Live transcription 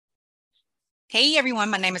Hey everyone,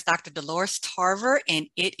 my name is Dr. Dolores Tarver, and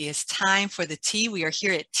it is time for the tea. We are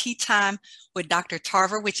here at Tea Time with Dr.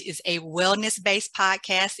 Tarver, which is a wellness-based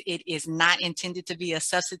podcast. It is not intended to be a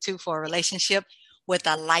substitute for a relationship with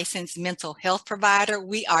a licensed mental health provider.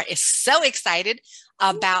 We are so excited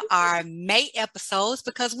about our May episodes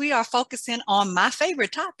because we are focusing on my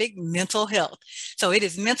favorite topic, mental health. So it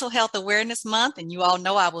is Mental Health Awareness Month, and you all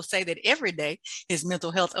know I will say that every day is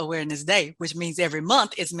Mental Health Awareness Day, which means every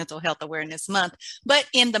month is Mental Health Awareness Month. But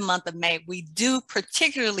in the month of May, we do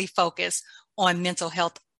particularly focus on mental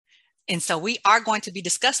health. And so we are going to be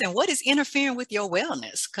discussing what is interfering with your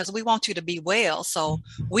wellness because we want you to be well. So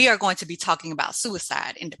we are going to be talking about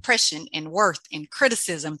suicide and depression and worth and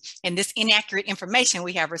criticism and this inaccurate information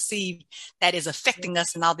we have received that is affecting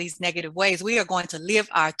us in all these negative ways. We are going to live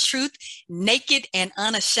our truth naked and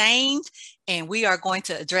unashamed. And we are going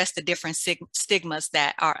to address the different stigmas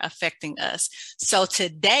that are affecting us. So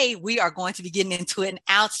today we are going to be getting into an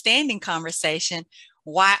outstanding conversation.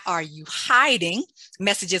 Why are you hiding?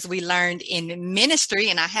 Messages we learned in ministry.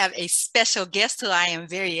 And I have a special guest who I am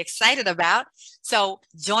very excited about. So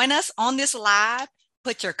join us on this live.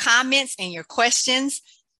 Put your comments and your questions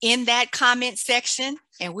in that comment section,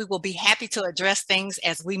 and we will be happy to address things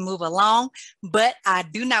as we move along. But I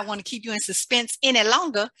do not want to keep you in suspense any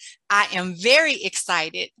longer. I am very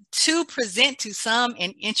excited to present to some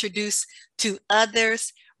and introduce to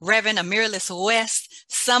others Reverend Amaryllis West.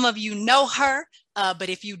 Some of you know her. But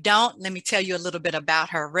if you don't, let me tell you a little bit about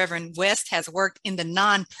her. Reverend West has worked in the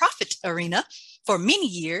nonprofit arena for many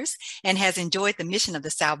years and has enjoyed the mission of the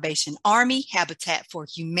Salvation Army, Habitat for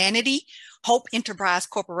Humanity, Hope Enterprise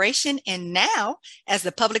Corporation, and now as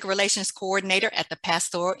the Public Relations Coordinator at the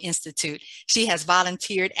Pastoral Institute. She has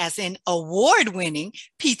volunteered as an award-winning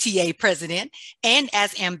PTA president and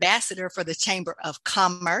as ambassador for the Chamber of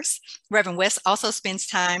Commerce. Reverend West also spends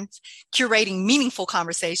time curating meaningful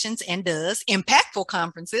conversations and does impactful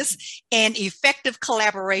conferences and effective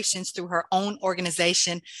collaborations through her own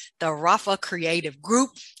organization, the Rafa Creative Group.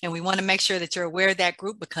 And we want to make sure that you're aware of that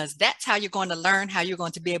group because that's how you're going to learn, how you're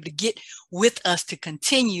going to be able to get with us to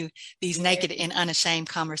continue these naked and unashamed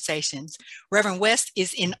conversations. Reverend West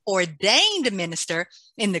is an ordained minister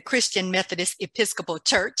in the Christian Methodist Episcopal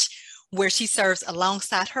Church, where she serves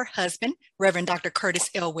alongside her husband, Reverend Dr. Curtis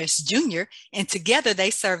L. West Jr., and together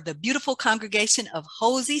they serve the beautiful congregation of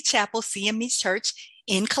Hosey Chapel CME Church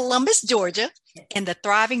in Columbus, Georgia, and the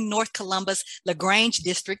thriving North Columbus LaGrange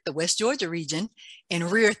District, the West Georgia region, and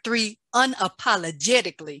rear 3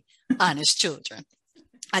 unapologetically honest children.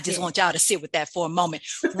 I just want y'all to sit with that for a moment.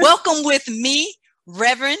 Welcome with me,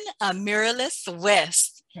 Reverend Amaryllis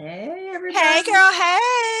West. Hey, everybody. Hey, girl.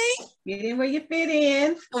 Hey. Get in where you fit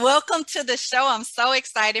in. Welcome to the show. I'm so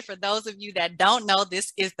excited. For those of you that don't know,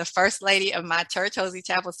 this is the first lady of my church, Hosey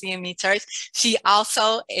Chapel CME Church. She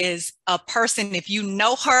also is a person, if you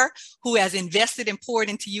know her, who has invested and poured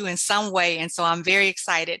into you in some way. And so I'm very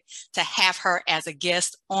excited to have her as a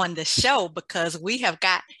guest on the show because we have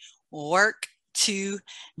got work to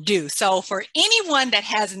do. So for anyone that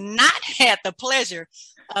has not had the pleasure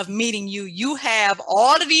of meeting you, you have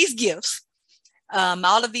all of these gifts,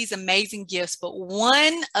 all of these amazing gifts. But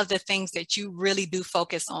one of the things that you really do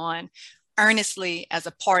focus on earnestly as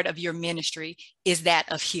a part of your ministry is that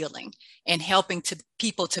of healing and helping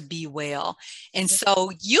people to be well. And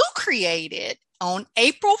so you created on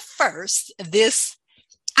April 1st, this,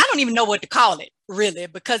 I don't even know what to call it really,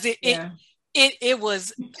 because it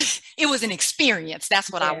was an experience. That's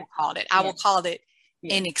what I will call it. I will call it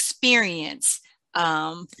an experience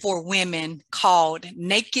for women called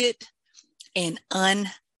Naked and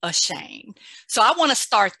Unashamed. So I want to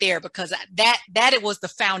start there because that it was the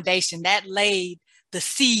foundation that laid the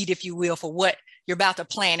seed, if you will, for what you're about to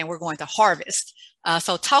plant and we're going to harvest.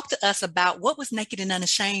 So talk to us about what was Naked and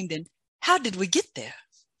Unashamed and how did we get there?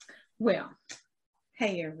 Well,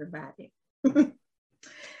 hey everybody. Naked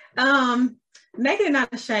and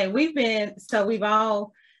Unashamed. We've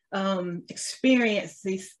all experienced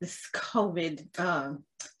this COVID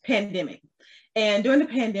pandemic. And during the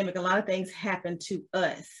pandemic, a lot of things happened to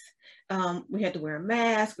us. We had to wear a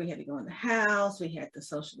mask, we had to go in the house, we had to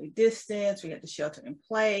socially distance, we had to shelter in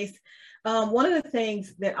place. One of the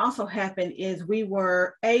things that also happened is we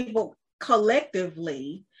were able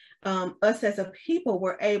collectively, us as a people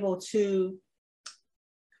were able to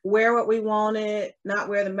wear what we wanted, not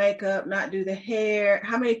wear the makeup, not do the hair.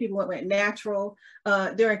 How many people went natural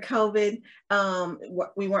during COVID?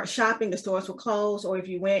 We weren't shopping, the stores were closed, or if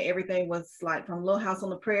you went, everything was like from Little House on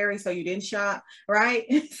the Prairie, so you didn't shop, right?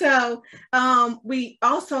 So we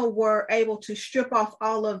also were able to strip off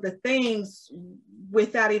all of the things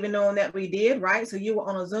without even knowing that we did, right? So you were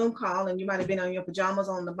on a Zoom call and you might have been on your pajamas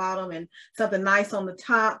on the bottom and something nice on the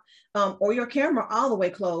top, or your camera all the way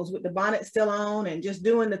closed with the bonnet still on and just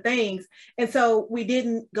doing the things. And so we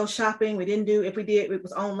didn't go shopping. We didn't do, if we did, it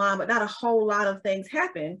was online, but not a whole lot of things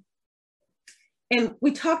happened. And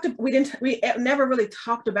we never really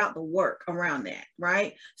talked about the work around that,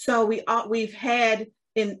 right? So we've had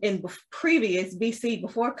in previous BC,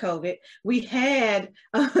 before COVID, we had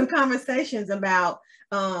conversations about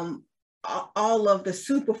all of the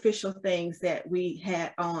superficial things that we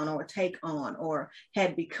had on or take on or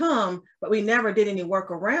had become, but we never did any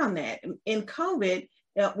work around that. In COVID,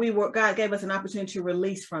 God gave us an opportunity to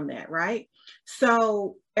release from that, right?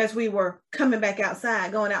 So as we were coming back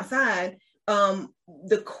outside, going outside,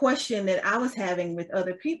 the question that I was having with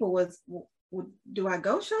other people was, do I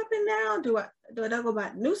go shopping now? Do I go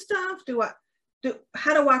buy new stuff?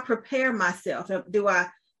 How do I prepare myself? Do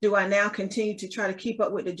I now continue to try to keep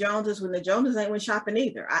up with the Joneses when the Joneses ain't went shopping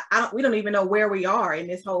either? We don't even know where we are in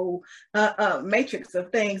this whole matrix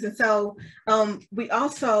of things. And so we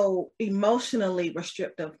also emotionally were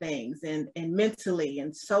stripped of things and mentally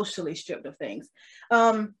and socially stripped of things.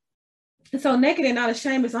 So naked and not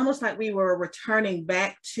ashamed, it's almost like we were returning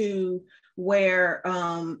back to where,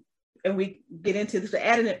 and we get into this,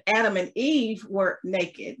 Adam and Eve were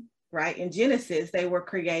naked, right? In Genesis, they were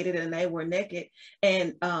created and they were naked.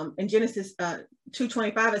 And in Genesis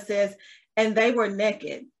 2:25, it says, and they were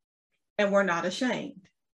naked and were not ashamed.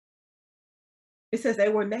 It says they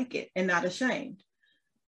were naked and not ashamed.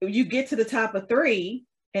 You get to the top of 3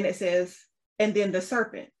 and it says, and then the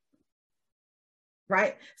serpent.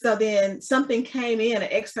 Right? So then something came in, an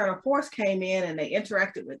external force came in and they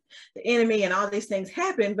interacted with the enemy and all these things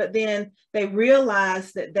happened, but then they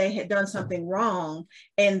realized that they had done something wrong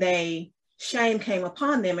and shame came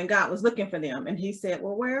upon them and God was looking for them. And he said,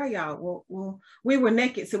 well, where are y'all? Well, we were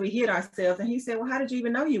naked, so we hid ourselves. And he said, well, how did you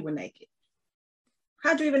even know you were naked?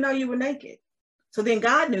 How'd you even know you were naked? So then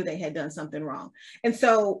God knew they had done something wrong. And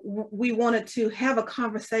so we wanted to have a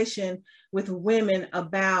conversation with women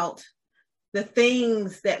about the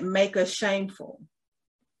things that make us shameful,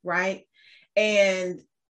 right? And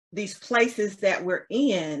these places that we're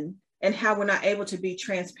in and how we're not able to be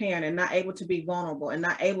transparent and not able to be vulnerable and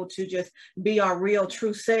not able to just be our real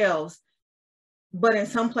true selves. But in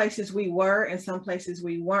some places we were, in some places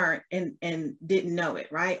we weren't and didn't know it,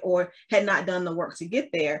 right? Or had not done the work to get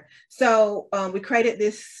there. So we created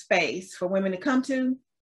this space for women to come to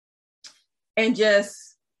and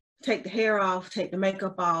just take the hair off, take the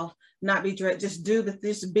makeup off, not be dressed,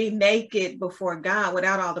 just be naked before God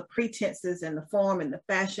without all the pretenses and the form and the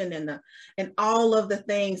fashion and all of the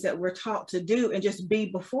things that we're taught to do, and just be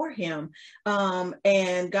before him.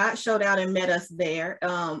 And God showed out and met us there.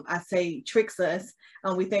 I say tricks us.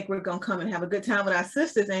 We think we're going to come and have a good time with our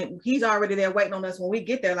sisters, and he's already there waiting on us when we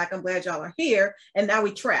get there. Like, I'm glad y'all are here. And now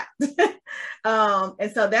we trapped.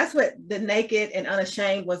 And so that's what the Naked and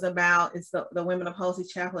Unashamed was about. It's the Women of Halsey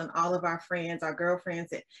Chapel and all of our friends, our girlfriends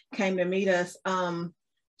that came to meet us.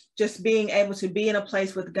 Just being able to be in a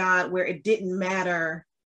place with God where it didn't matter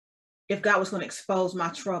if God was going to expose my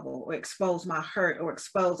trouble or expose my hurt or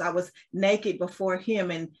I was naked before him,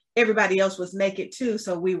 and everybody else was naked too.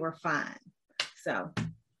 So we were fine. So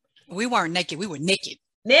we weren't naked. We were naked.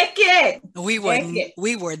 Naked. We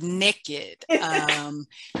were naked.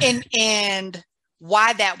 And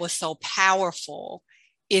why that was so powerful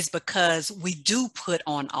is because we do put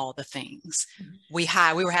on all the things. We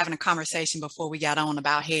were having a conversation before we got on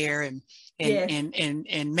about hair and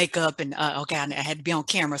makeup and okay, I had to be on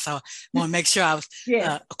camera, so I want to make sure I was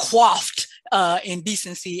coiffed in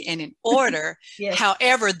decency and in order.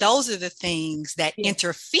 However, those are the things that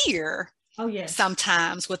interfere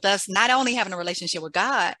sometimes with us not only having a relationship with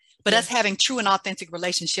God, but us having true and authentic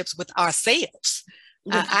relationships with ourselves.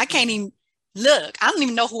 I can't even look. I don't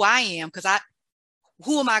even know who I am because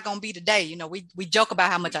who am I going to be today? You know, we joke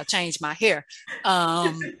about how much I changed my hair.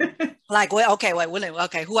 Like, well,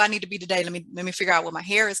 okay, who I need to be today? Let me figure out what my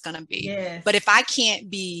hair is going to be. Yes. But if I can't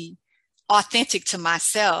be authentic to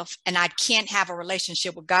myself and I can't have a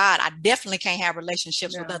relationship with God, I definitely can't have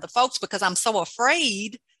relationships with other folks because I'm so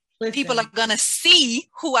afraid people are going to see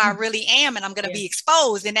who I really am, and I'm going to be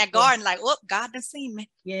exposed in that garden. Like, oh, God done seen me.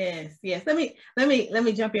 Yes. Let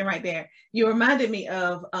me jump in right there. You reminded me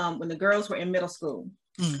of when the girls were in middle school.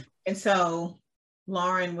 And so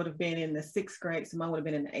Lauren would have been in the 6th grade. Simone would have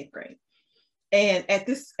been in the 8th grade. And at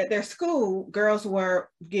their school, girls were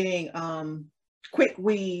getting quick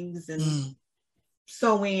weaves and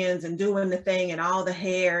sew-ins and doing the thing, and all the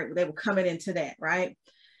hair, they were coming into that, right?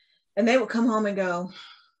 And they would come home and go,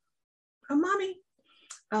 "Oh, mommy,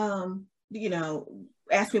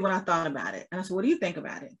 ask me what I thought about it." And I said, "What do you think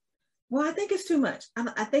about it?" "Well, I think it's too much.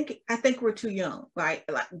 I think we're too young," right?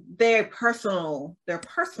 Like their personal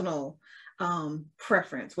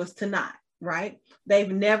preference was to not, right? They've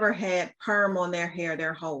never had perm on their hair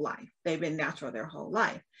their whole life. They've been natural their whole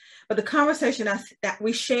life. But the conversation that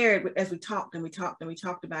we shared as we talked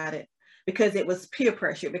about it, because it was peer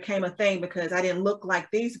pressure, it became a thing because I didn't look like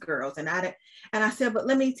these girls. And I said, "But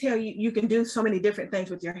let me tell you, you can do so many different things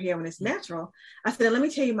with your hair when it's natural." I said, "Let me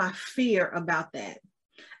tell you my fear about that."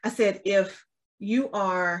 I said, "If you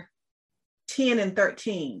are 10 and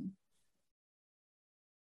 13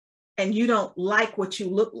 and you don't like what you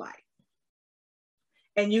look like,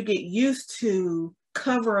 and you get used to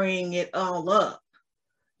covering it all up,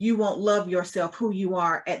 you won't love yourself, who you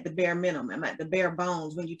are at the bare minimum, at the bare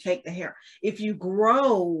bones when you take the hair. If you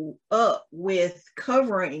grow up with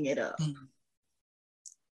covering it up,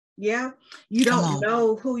 you don't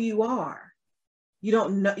know who you are. You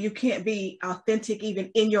don't know, you can't be authentic even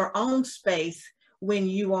in your own space when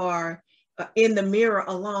you are in the mirror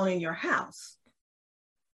alone in your house.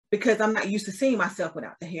 Because I'm not used to seeing myself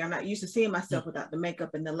without the hair. I'm not used to seeing myself without the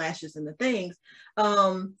makeup and the lashes and the things."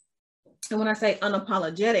 And when I say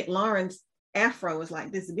unapologetic, Lauren's afro is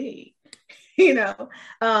like this big,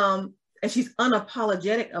 and she's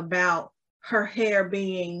unapologetic about her hair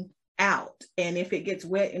being out. And if it gets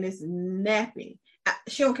wet and it's nappy,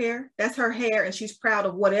 she don't care. That's her hair, and she's proud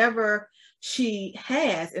of whatever she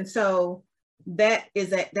has. And so that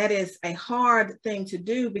is a hard thing to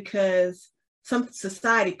do, because some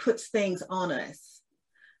society puts things on us.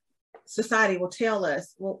 Society will tell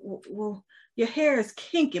us, well, your hair is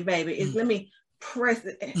kinky, baby. Let me press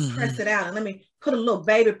it out, and let me put a little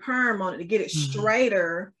baby perm on it to get it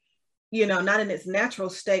straighter, not in its natural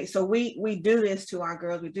state. So we do this to our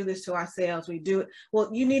girls. We do this to ourselves. We do it.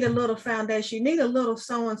 Well, you need a little foundation. You need a little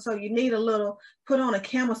so-and-so. You need a little, put on a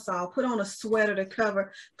camisole, put on a sweater to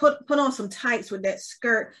cover, put on some tights with that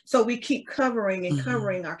skirt. So we keep covering and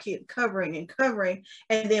covering our kid, covering and covering.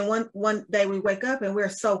 And then one day we wake up and we're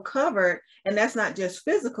so covered, and that's not just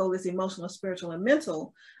physical, it's emotional, spiritual, and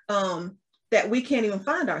mental, that we can't even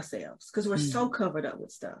find ourselves because we're so covered up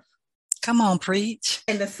with stuff. Come on, preach.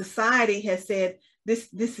 And the society has said, this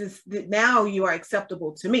is now you are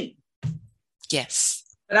acceptable to me. Yes.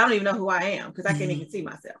 But I don't even know who I am because I can't even see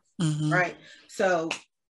myself. Right. So,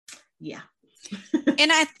 yeah.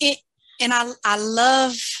 and I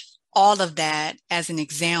love all of that as an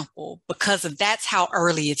example, because that's how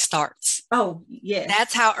early it starts. Oh, yeah.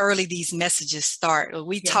 That's how early these messages start.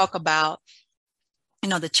 We talk about,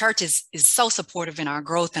 the church is so supportive in our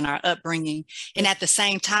growth and our upbringing. And at the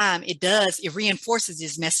same time, it reinforces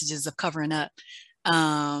these messages of covering up.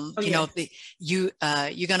 You're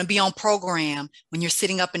going to be on program when you're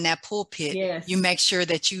sitting up in that pulpit. Yes. You make sure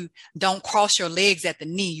that you don't cross your legs at the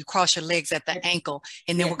knee, you cross your legs at the ankle.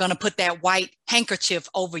 And then we're going to put that white handkerchief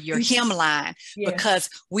over your hemline because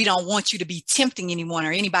we don't want you to be tempting anyone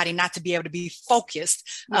or anybody not to be able to be focused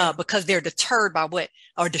because they're deterred by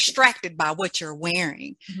or distracted by what you're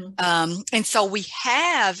wearing. And so we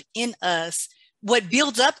have in us what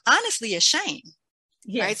builds up, honestly, is shame.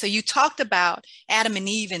 Yes. Right. So you talked about Adam and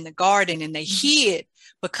Eve in the garden, and they hid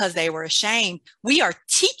because they were ashamed. We are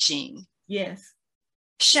teaching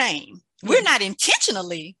shame. We're not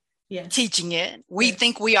intentionally teaching it. We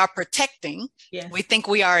think we are protecting. We think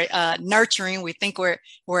we are nurturing. We think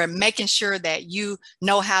we're making sure that you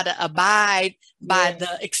know how to abide by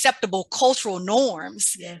the acceptable cultural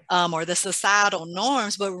norms or the societal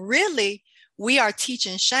norms. But really, we are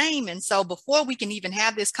teaching shame. And so before we can even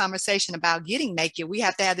have this conversation about getting naked, we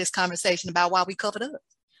have to have this conversation about why we covered up.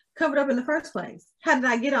 Covered up in the first place. How did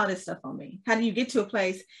I get all this stuff on me? How do you get to a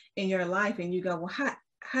place in your life and you go, well,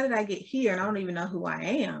 how did I get here? And I don't even know who I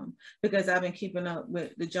am because I've been keeping up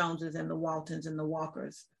with the Joneses and the Waltons and the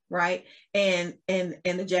Walkers, right? And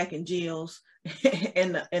the Jack and Jills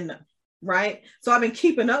and the right? So I've been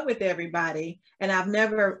keeping up with everybody, and I've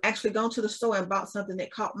never actually gone to the store and bought something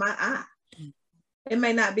that caught my eye. It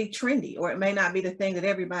may not be trendy, or it may not be the thing that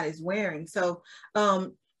everybody's wearing. So,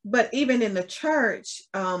 but even in the church,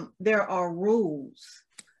 there are rules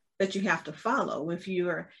that you have to follow. If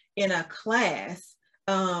you're in a class,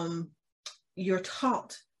 you're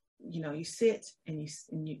taught you sit and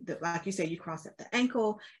like you said, you cross at the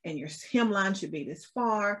ankle and your hemline should be this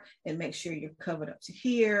far, and make sure you're covered up to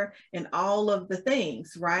here and all of the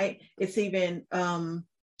things, right? It's even,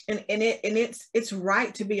 it's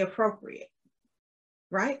right to be appropriate,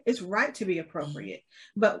 right? It's right to be appropriate,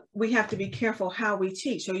 but we have to be careful how we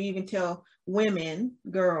teach. So you even tell women,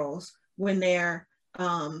 girls, when we're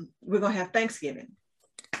going to have Thanksgiving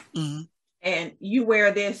and you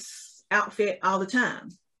wear this outfit all the time,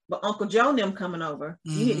 but Uncle Joe and them coming over,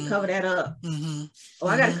 you need to cover that up.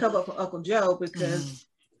 I got to cover up for Uncle Joe because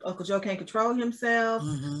Uncle Joe can't control himself,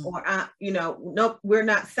 or nope, we're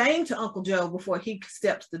not saying to Uncle Joe before he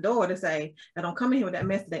steps the door to say, now don't come in here with that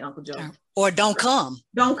mess today, Uncle Joe. Or don't come,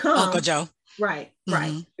 Uncle Joe. Right.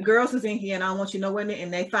 The girls is in here and I don't want you nowhere,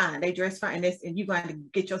 and they fine, they dress fine, and you going to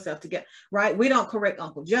get yourself together, right? We don't correct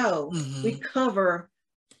Uncle Joe. We cover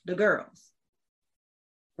the girls.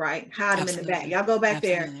 Right, hide them in the back. Y'all go back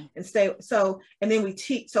there and stay. So, and then we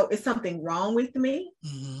teach. So, is something wrong with me?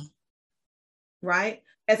 Right,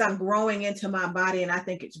 as I'm growing into my body, and I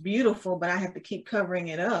think it's beautiful, but I have to keep covering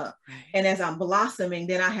it up. And as I'm blossoming,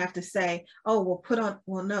 then I have to say, "Oh, well, put on."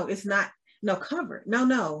 Well, no, it's not. No, cover.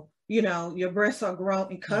 No. Your breasts are grown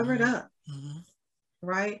and covered up.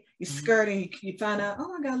 Right, your skirt, and you find out,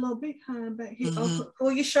 oh, I got a little big hind back here. Oh,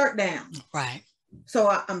 pull your shirt down. Right. So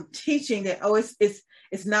I'm teaching that,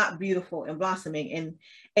 it's not beautiful and blossoming.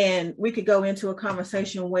 And we could go into a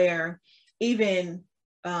conversation where even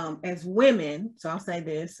as women, so I'll say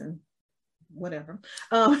this and whatever,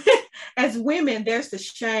 as women, there's the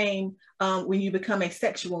shame when you become a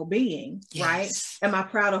sexual being, right? Am I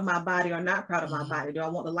proud of my body or not proud of my body? Do I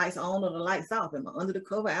want the lights on or the lights off? Am I under the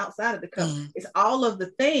cover, outside of the cover? It's all of the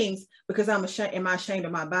things, because am I ashamed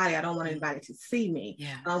of my body? I don't want anybody to see me.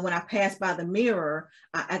 When I pass by the mirror,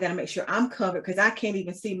 I got to make sure I'm covered, because I can't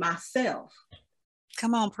even see myself.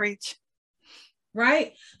 Come on, preach.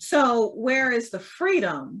 Right? So where is the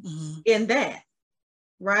freedom in that?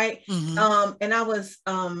 Right. And I was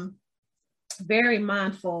very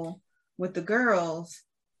mindful with the girls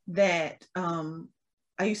that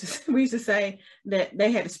we used to say that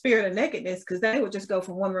they had the spirit of nakedness, because they would just go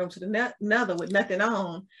from one room to another with nothing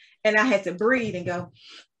on. And I had to breathe and go,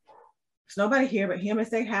 there's nobody here but him.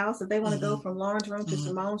 It's their house. If they want to go from Lauren's room to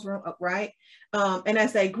Simone's room, right? And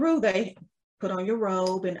as they grew, they put on your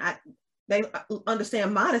robe, and they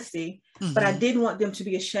understand modesty, but I didn't want them to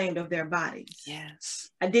be ashamed of their bodies. Yes.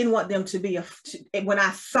 I didn't want them to be, when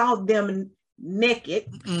I saw them naked,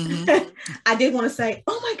 I didn't want to say,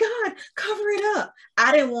 oh my God, cover it up.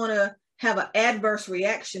 I didn't want to have an adverse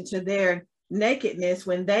reaction to their nakedness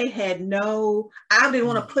when they had I didn't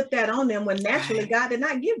want to put that on them when naturally God did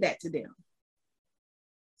not give that to them.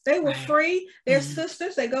 They were free. They're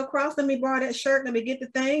sisters. They go across, let me borrow that shirt, let me get the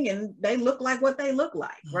thing, and they look like what they look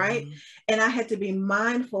like, right? And I had to be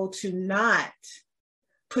mindful to not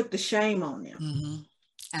put the shame on them.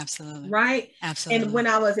 Absolutely. Right? Absolutely. And when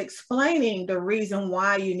I was explaining the reason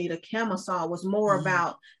why you need a camisole was more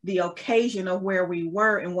about the occasion of where we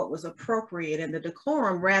were and what was appropriate and the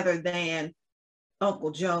decorum, rather than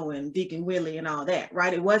Uncle Joe and Deacon Willie and all that,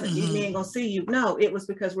 right? It wasn't, you ain't gonna see you. No, it was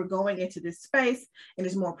because we're going into this space and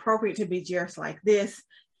it's more appropriate to be just like this.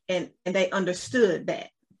 And they understood that,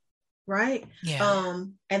 right? Yeah.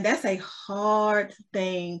 And that's a hard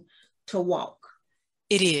thing to walk.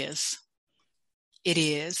 It is. It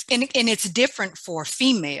is. And it's different for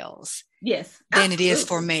females. Yes. Than it is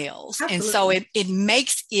for males. Absolutely. And so it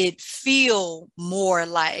makes it feel more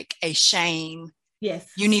like a shame. Yes.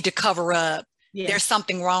 You need to cover up. Yes. There's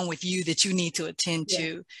something wrong with you that you need to attend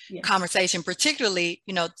to. Yes. Conversation, particularly,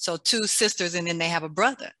 so two sisters and then they have a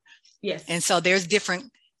brother. Yes. And so there's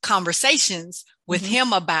different conversations with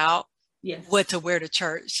him about what to wear to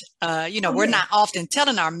church. We're not often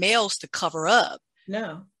telling our males to cover up.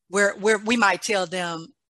 No. We might tell them,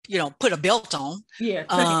 put a belt on. Yeah.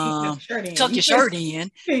 Tuck your shirt in.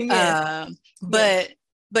 But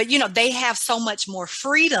they have so much more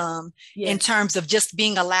freedom in terms of just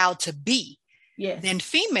being allowed to be. Yes. Than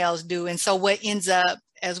females do. And so what ends up,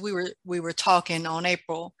 as we were talking in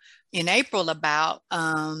April about,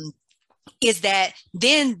 is that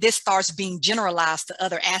then this starts being generalized to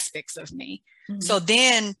other aspects of me. So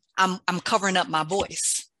then I'm covering up my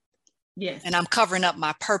voice. Yes. And I'm covering up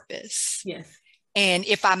my purpose. Yes. And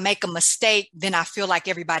if I make a mistake, then I feel like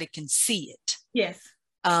everybody can see it. Yes.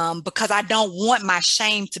 Because I don't want my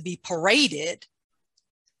shame to be paraded.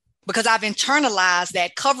 Because I've internalized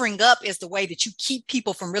that covering up is the way that you keep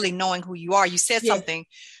people from really knowing who you are. You said something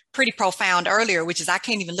pretty profound earlier, which is I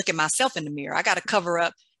can't even look at myself in the mirror. I got to cover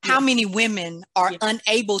up. How many women are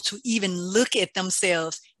unable to even look at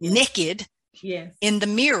themselves naked Yes. in the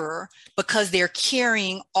mirror because they're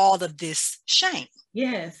carrying all of this shame.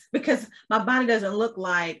 Yes, because my body doesn't look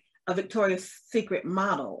like a Victoria's Secret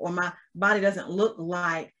model, or my body doesn't look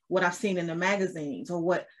like what I've seen in the magazines, or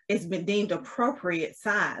what it's been deemed appropriate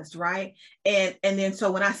sized, right? And then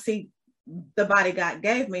so when I see the body God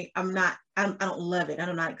gave me, I don't love it.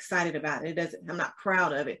 I'm not excited about it. I'm not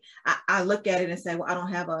proud of it. I look at it and say, well, I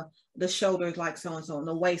don't have the shoulders like so-and-so, and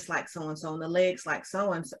the waist like so-and-so, and the legs like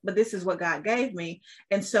so-and-so, but this is what God gave me.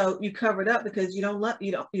 And so you cover it up because you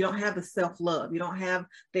don't have the self-love. You don't have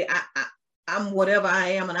I'm whatever I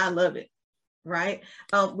am and I love it. Right.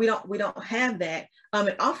 We don't have that.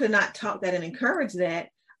 And often not talk that and encourage that.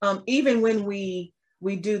 Even when we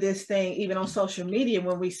do this thing, even on social media,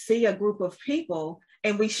 when we see a group of people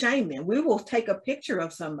and we shame them, we will take a picture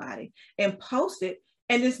of somebody and post it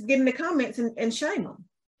and just get in the comments and shame them.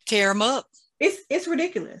 Tear them up. It's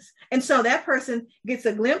ridiculous. And so that person gets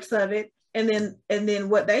a glimpse of it. And then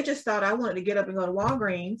what they just thought, I wanted to get up and go to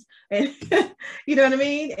Walgreens and, you know what I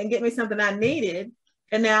mean? And get me something I needed.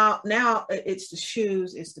 And now it's the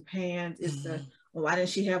shoes, it's the pants, it's the, well, why didn't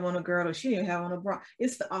she have on a girdle? Or she didn't have on a bra.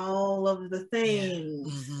 It's all of the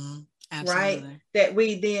things, right? That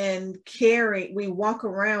we then carry, we walk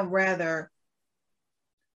around rather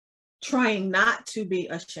trying not to be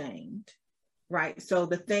ashamed, right? So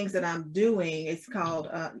the things that I'm doing, it's called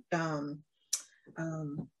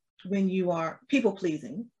when you are people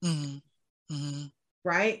pleasing,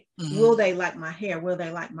 right? Will they like my hair? Will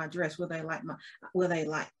they like my dress? Will they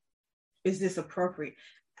like is this appropriate?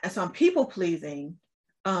 And so I'm people pleasing.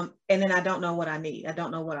 And then I don't know what I need. I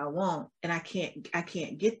don't know what I want. And I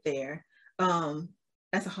can't get there.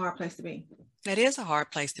 That's a hard place to be. That is a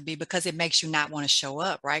hard place to be because it makes you not want to show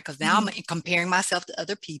up, right? Because now I'm comparing myself to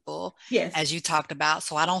other people, yes, as you talked about.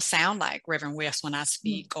 So I don't sound like Reverend West when I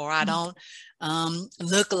speak, or I don't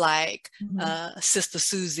look like Sister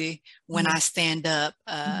Susie when I stand up.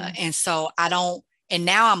 And so I don't, and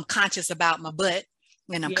now I'm conscious about my butt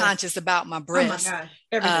and I'm conscious about my breasts. Oh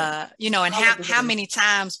my gosh. You know, and how many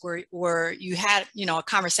times were you had, you know, a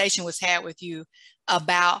conversation was had with you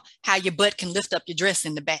about how your butt can lift up your dress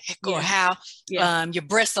in the back, or how your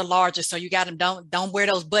breasts are larger, so you got them, don't wear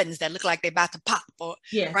those buttons that look like they're about to pop, or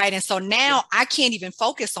right. And so now I can't even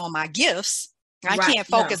focus on my gifts. I can't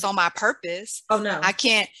focus on my purpose. Oh no, I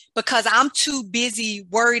can't, because I'm too busy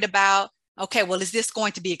worried about, okay, well, is this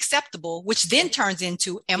going to be acceptable? Which then turns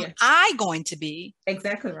into, am I going to be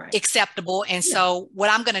exactly right acceptable? And so what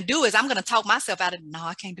I'm going to do is I'm going to talk myself out of, no,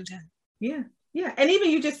 I can't do that. Yeah. And even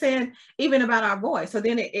you just saying, even about our voice. So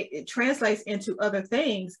then it translates into other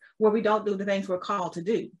things where we don't do the things we're called to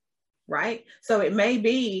do. Right. So it may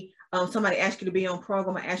be somebody asks you to be on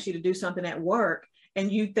program, or ask you to do something at work, and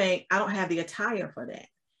you think, I don't have the attire for that.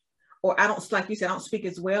 Or I don't, like you said, I don't speak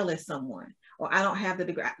as well as someone. Or I don't have the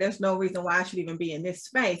degree. There's no reason why I should even be in this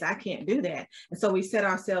space. I can't do that. And so we set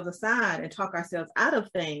ourselves aside and talk ourselves out of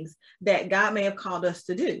things that God may have called us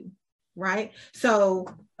to do. Right. So,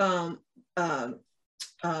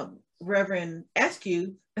 Reverend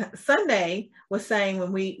Askew Sunday was saying,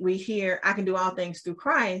 when we hear, I can do all things through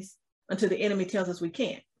Christ, until the enemy tells us we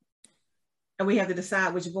can't. And we have to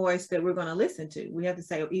decide which voice that we're going to listen to. We have to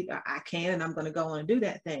say, either I can, and I'm going to go on and do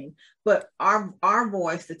that thing. But our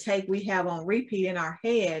voice, the tape we have on repeat in our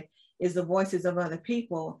head, is the voices of other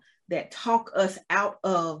people that talk us out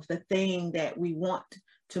of the thing that we want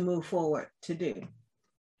to move forward to do.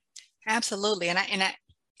 Absolutely. And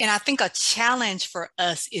I think a challenge for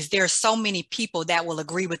us is there are so many people that will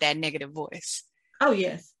agree with that negative voice. Oh,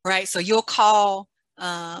 yes. Right. So you'll call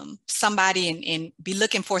somebody and be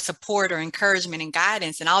looking for support or encouragement and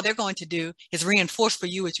guidance, and all they're going to do is reinforce for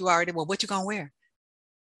you what you already, well, what you going to wear?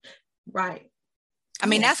 Right. I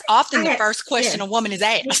mean, that's often the first question a woman is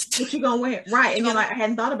asked. What you going to wear? Right. And you're like, I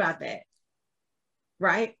hadn't thought about that.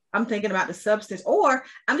 Right. I'm thinking about the substance, or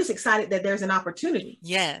I'm just excited that there's an opportunity.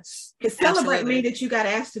 Yes. Celebrate me that you got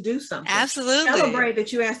asked to do something. Absolutely. Celebrate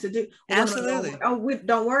that you asked to do. Absolutely.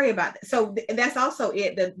 Don't worry about it. So that's also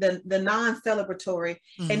it. The non-celebratory,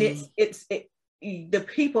 and it's the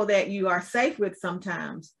people that you are safe with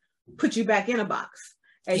sometimes put you back in a box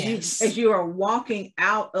as you are walking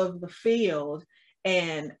out of the field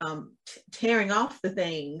and tearing off the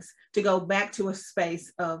things to go back to a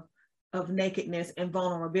space of nakedness and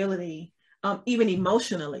vulnerability, even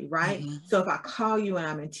emotionally, right? So if I call you and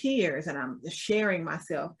I'm in tears and I'm sharing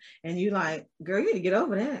myself, and you like, girl, you need to get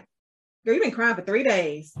over that. Girl, you've been crying for 3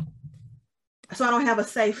 days. So I don't have a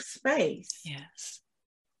safe space. Yes.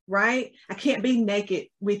 Right? I can't be naked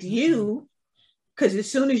with you Because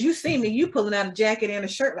as soon as you see me, you pulling out a jacket and a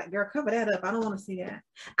shirt, like, girl, cover that up. I don't want to see that.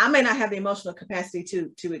 I may not have the emotional capacity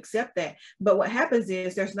to accept that. But what happens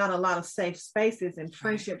is there's not a lot of safe spaces and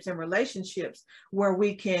friendships and relationships where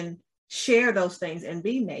we can share those things and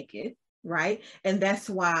be naked, right? And that's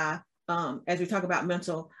why, as we talk about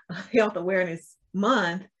Mental Health Awareness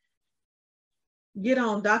Month, get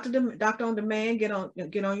on Doctor on Demand, get on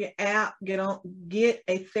your app, get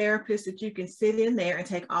a therapist that you can sit in there and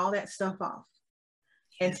take all that stuff off.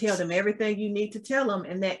 And tell them everything you need to tell them,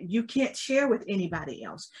 and that you can't share with anybody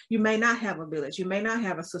else. You may not have a village. You may not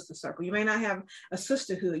have a sister circle. You may not have a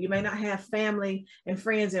sisterhood. You may not have family and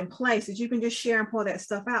friends in place that you can just share and pour that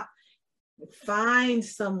stuff out. Find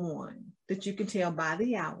someone that you can tell by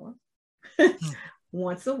the hour,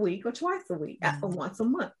 once a week or twice a week, or once a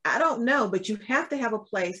month. I don't know, but you have to have a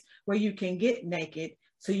place where you can get naked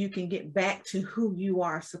so you can get back to who you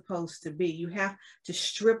are supposed to be. You have to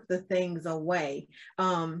strip the things away.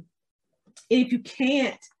 If you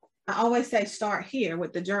can't, I always say start here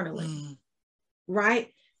with the journaling,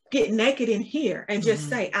 right? Get naked in here and just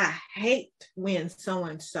say, I hate when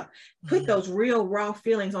so-and-so. Put those real raw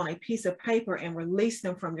feelings on a piece of paper and release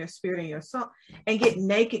them from your spirit and your soul, and get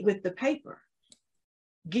naked with the paper.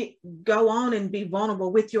 Go on and be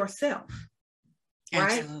vulnerable with yourself.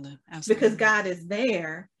 Right? Absolutely. Because God is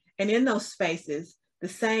there, and in those spaces, the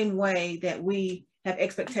same way that we have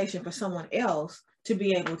expectation for someone else to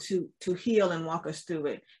be able to heal and walk us through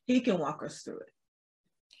it, He can walk us through it.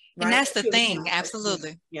 Right? And that's the thing.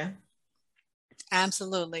 Absolutely. Yeah.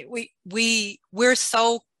 Absolutely. We're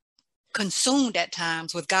so consumed at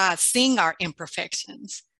times with God seeing our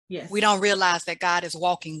imperfections. Yes. We don't realize that God is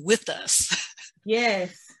walking with us.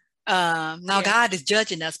 Yes. Now God is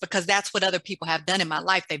judging us, because that's what other people have done in my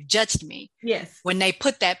life. They've judged me. Yes. When they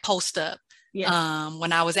put that post up,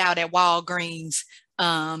 when I was out at Walgreens,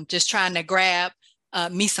 just trying to grab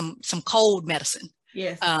me some cold medicine.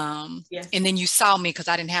 Yes. Yes. And then you saw me because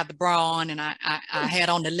I didn't have the bra on, and I had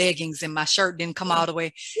on the leggings, and my shirt didn't come all the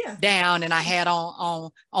way down, and I had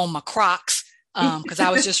on my Crocs because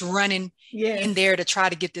I was just running in there to try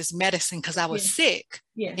to get this medicine because I was sick.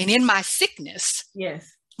 Yes. And in my sickness,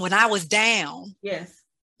 when I was down,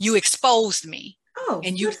 you exposed me. Oh,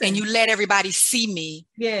 and you let everybody see me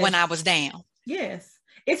when I was down. Yes.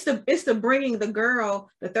 It's the bringing the girl,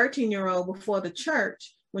 the 13-year-old, before the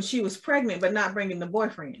church when she was pregnant, but not bringing the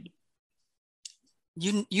boyfriend.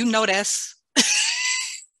 You know that's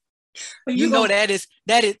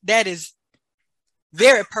that is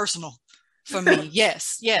very personal for me.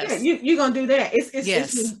 Yes. Yeah, you're gonna do that.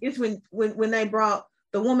 It's when they brought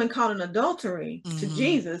the woman caught in adultery to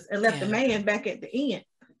Jesus and left the man back at the end.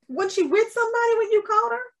 Wasn't she with somebody when you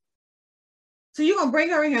caught her? So you're gonna bring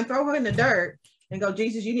her in here and throw her in the dirt and go,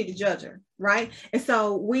 Jesus, you need to judge her, right? And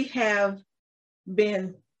so we have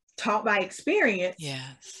been taught by experience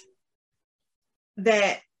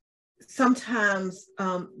that sometimes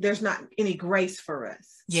there's not any grace for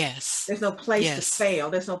us. Yes. There's no place to fail.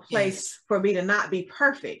 There's no place for me to not be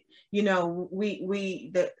perfect. You know,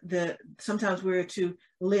 sometimes we're to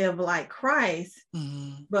live like Christ,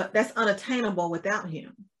 but that's unattainable without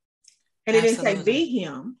Him. And it didn't say be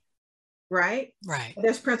Him, right? Right.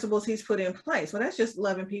 There's principles He's put in place. Well, that's just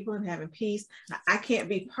loving people and having peace. I can't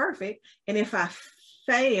be perfect. And if I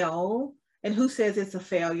fail, and who says it's a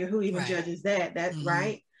failure? Who even judges that? That's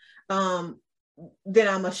right. Then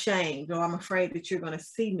I'm ashamed, or I'm afraid that you're going to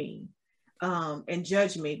see me and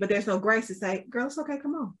judge me. But there's no grace to say, girl, it's okay.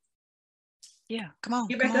 Come on. Yeah, come on.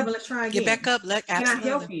 Get back up and let's try again. Get back up. Can I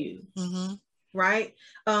help you? Right.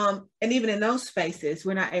 And even in those spaces,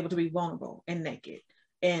 we're not able to be vulnerable and naked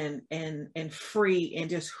and free and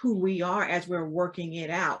just who we are as we're working it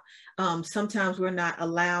out. Sometimes we're not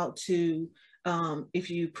allowed to, if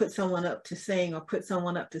you put someone up to sing or put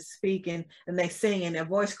someone up to speak and they sing and their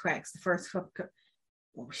voice cracks the first couple,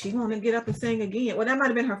 well, she want to get up and sing again. Well, that might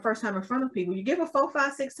have been her first time in front of people. You give her 4,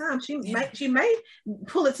 5, 6 times, she may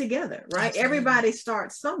pull it together, right? Absolutely. Everybody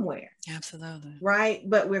starts somewhere. Absolutely. Right.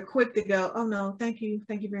 But we're quick to go, oh no, thank you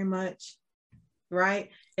very much. Right.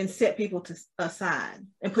 And set people aside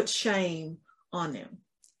and put shame on them.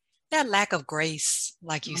 That lack of grace,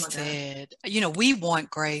 like you said, God. We want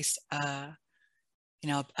grace. A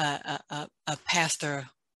pastor,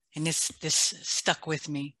 and this stuck with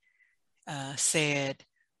me, said,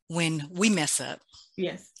 when we mess up,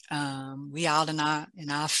 we all in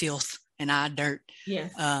our filth and our dirt,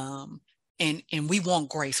 and we want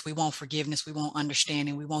grace, we want forgiveness, we want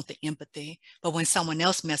understanding, we want the empathy. But when someone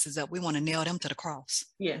else messes up, we want to nail them to the cross.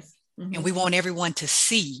 And we want everyone to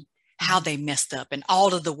see how they messed up and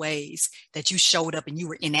all of the ways that you showed up and you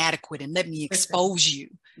were inadequate, and let me expose you.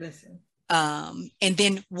 And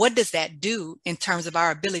then what does that do in terms of our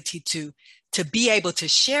ability to be able to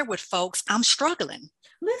share with folks, I'm struggling?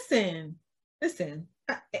 Listen,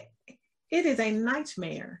 it is a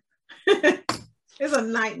nightmare. It's a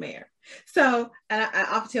nightmare. So, and I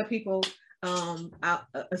often tell people,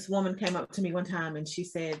 this woman came up to me one time and she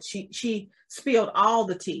said she spilled all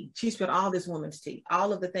the tea. She spilled all this woman's tea,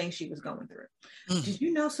 all of the things she was going through. Did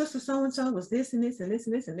you know sister so-and-so was this and this and this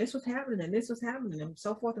and this and this was happening and this was happening and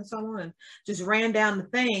so forth and so on, and just ran down the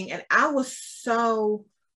thing. And I was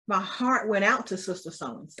my heart went out to sister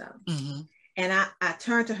so-and-so. And I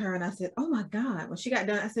turned to her and I said, oh my God. When she got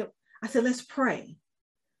done, I said, let's pray.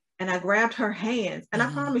 And I grabbed her hands, and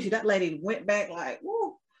I promise you that lady went back like,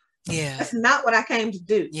 whoa, yeah, that's not what I came to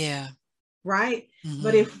do. Yeah. Right.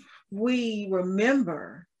 But if we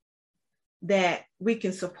remember that we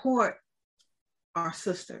can support our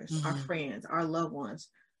sisters, our friends, our loved ones,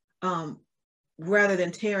 rather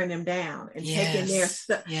than tearing them down and taking their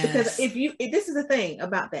stuff. Because this is the thing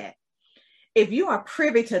about that. If you are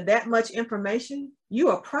privy to that much information, you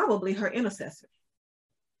are probably her intercessor.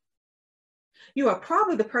 You are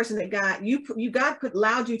probably the person that God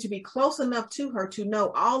allowed you to be close enough to her to know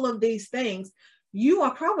all of these things. You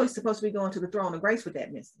are probably supposed to be going to the throne of grace with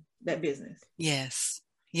that business. Yes.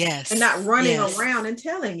 Yes. And not running around and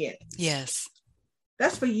telling it. Yes.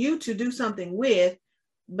 That's for you to do something with,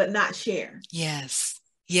 but not share. Yes.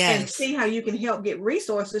 Yes. And see how you can help get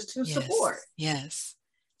resources to support. Yes.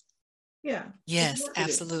 Yeah. Yes,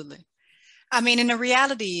 absolutely. I mean, and the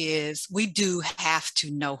reality is we do have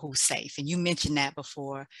to know who's safe. And you mentioned that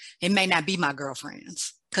before. It may not be my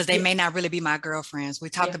girlfriends because they may not really be my girlfriends. We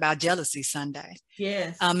talked about jealousy Sunday.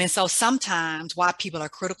 Yes. And so sometimes why people are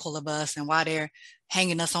critical of us and why they're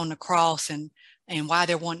hanging us on the cross and why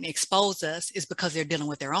they're wanting to expose us is because they're dealing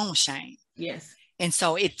with their own shame. Yes. And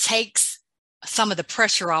so it takes some of the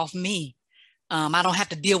pressure off me. I don't have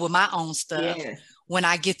to deal with my own stuff when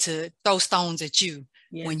I get to throw stones at you.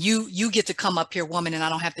 Yes. When you get to come up here, woman, and I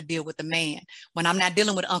don't have to deal with the man. When I'm not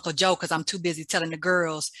dealing with Uncle Joe because I'm too busy telling the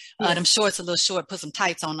girls, them shorts a little short, put some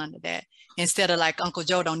tights on under that. Instead of like, Uncle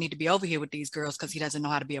Joe don't need to be over here with these girls because he doesn't know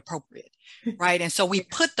how to be appropriate. Right. And so we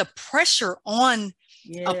put the pressure on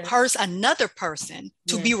another person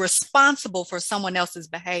to be responsible for someone else's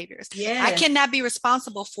behaviors. Yes. I cannot be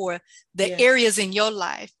responsible for the areas in your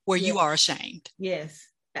life where you are ashamed. Yes,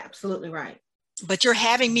 absolutely right. But you're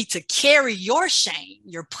having me to carry your shame.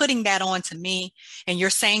 You're putting that on to me, and you're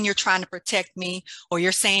saying you're trying to protect me, or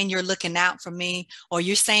you're saying you're looking out for me, or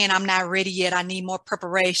you're saying I'm not ready yet, I need more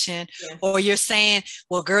preparation, or you're saying,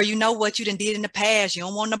 well, girl, you know what you done did in the past. You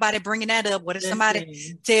don't want nobody bringing that up. What if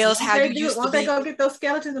somebody tells how you used to be? Won't they go get those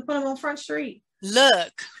skeletons and put them on Front Street?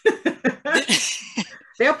 Look.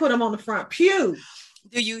 They'll put them on the front pew.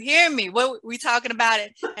 Do you hear me? What we talking about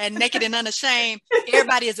it and Naked and Unashamed?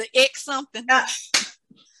 Everybody is an ex something.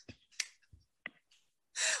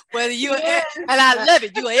 Whether you and I love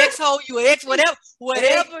it. You an ex-hole, you an ex whatever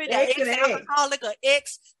that ex alcoholic or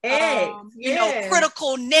ex you know,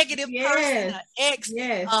 critical, negative person, an ex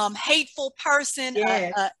hateful person,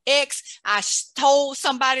 ex. I told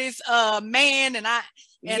somebody's man and I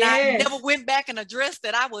never went back and addressed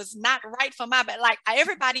that I was not right for my, but like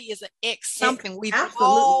everybody is an ex something. We've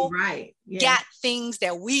all got things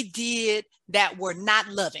that we did that were not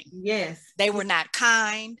loving. Yes. They were not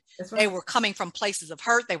kind. That's right. They were coming from places of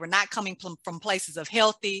hurt. They were not coming from places of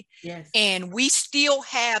healthy. Yes. And we still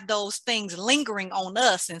have those things lingering on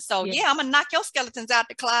us. And so, I'm going to knock your skeletons out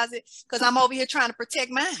the closet because I'm over here trying to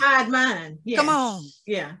protect mine. Hide mine. Yeah. Come on.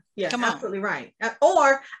 Yeah. Yeah. Come on. Absolutely right.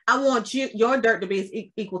 Or I want your dirt to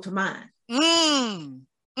be equal to mine.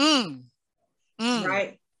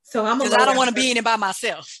 Right. So I'm because I don't want to be in it by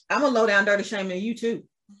myself. I'm going to low down dirty shaming you too.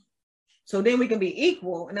 So then we can be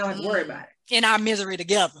equal and I don't have to worry about it. In our misery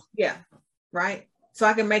together. Yeah. Right. So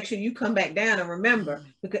I can make sure you come back down and remember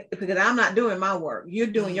because I'm not doing my work. You're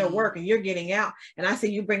doing your work and you're getting out. And I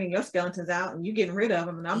see you bringing your skeletons out and you getting rid of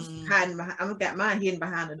them. And I'm hiding behind, I've got mine hidden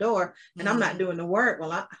behind the door and I'm not doing the work.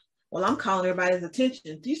 Well, I'm calling everybody's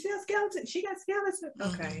attention. Do you see a skeleton? She got skeletons.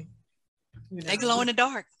 Okay. You know, they glow in the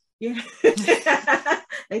dark. Yeah.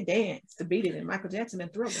 They dance to Beat It and Michael Jackson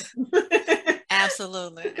and Thriller.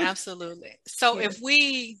 Absolutely. Absolutely. So if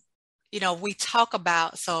we, we talk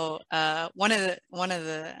about, one of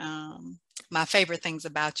the my favorite things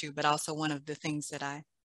about you, but also one of the things that I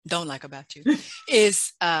don't like about you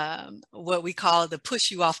is what we call the push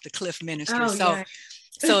you off the cliff ministry.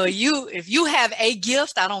 So if you have a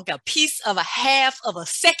gift, I don't got a piece of a half of a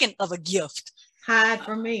second of a gift. Hide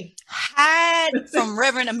from me. Hide from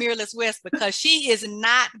Reverend Amirlis West because she is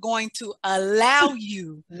not going to allow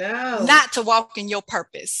you not to walk in your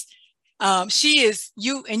purpose. She is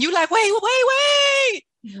you, and you like, wait.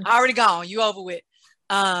 Already gone. You over with.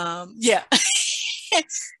 Yeah.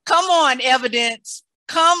 Come on, evidence.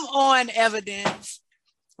 Come on, evidence.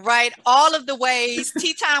 Right? All of the ways,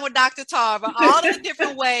 Tea Time with Dr. Tarver, all of the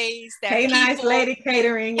different ways that Hey, Nice Lady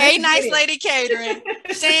Catering. Hey, Nice Lady Catering.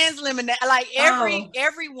 Shan's Lemonade. Like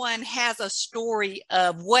everyone has a story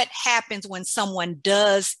of what happens when someone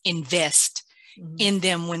does invest in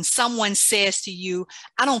them. When someone says to you,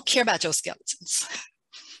 I don't care about your skeletons.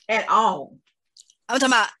 At all. I'm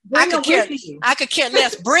talking about, I could care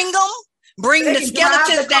less. Bring them. Bring the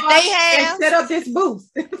skeletons that they have. And set up this booth.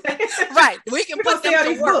 Right. We can put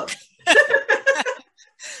them to work.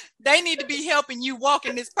 They need to be helping you walk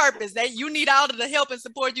in this purpose. You need all of the help and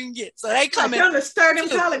support you can get. So they come in. To stir them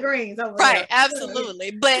collard greens over right, there.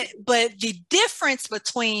 Absolutely. But the difference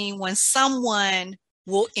between when someone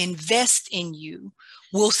will invest in you,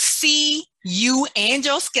 will see you and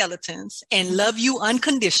your skeletons and love you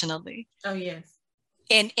unconditionally. Oh, yes.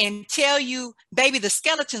 And tell you, baby, the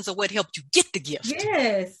skeletons are what helped you get the gift.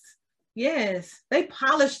 Yes. They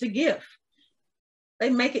polish the gift. They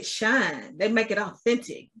make it shine. They make it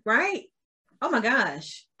authentic, right? Oh my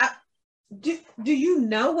gosh. Do you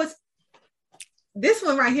know what's this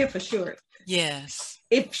one right here for sure? Yes.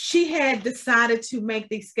 If she had decided to make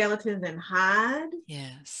these skeletons and hide,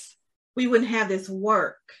 yes, we wouldn't have this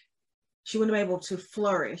work. She wouldn't be able to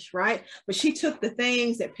flourish, right? But she took the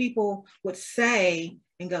things that people would say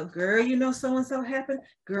and go, girl, you know, so-and-so happened.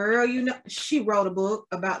 Girl, you know, she wrote a book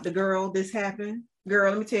about the girl, this happened.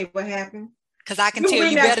 Girl, let me tell you what happened. Because I can tell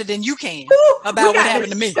you better than you can about what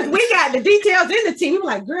happened to me. We got the details in the team. We were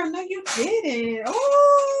like, girl, no, you didn't.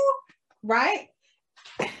 Oh, right?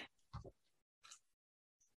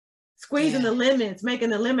 Squeezing the lemons,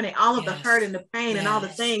 making the lemonade, all of the hurt and the pain and all the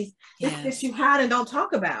things that you hide and don't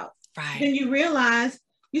talk about. Right. Then you realize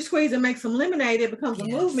you squeeze and make some lemonade, it becomes a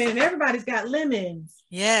movement, and everybody's got lemons.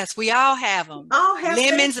 Yes, we all have them. All have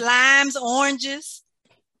lemons, limes, oranges,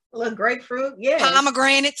 little grapefruit,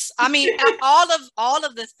 pomegranates. I mean, all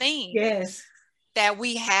of the things that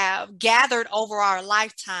we have gathered over our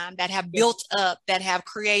lifetime that have built up, that have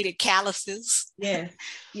created calluses. Yes.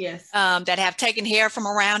 That have taken hair from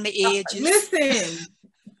around the edges. Listen.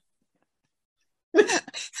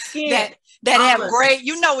 that have gray,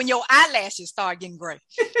 you know, when your eyelashes start getting gray,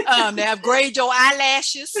 they have grayed your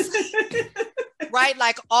eyelashes, right?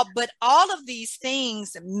 Like, but all of these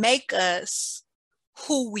things make us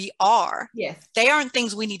who we are. Yes. They aren't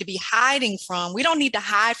things we need to be hiding from. We don't need to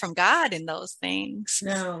hide from God in those things.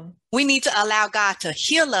 No. We need to allow God to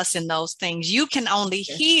heal us in those things. You can only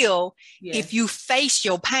heal if you face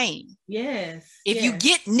your pain. Yes. If you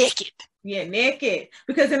get naked. Yeah, naked.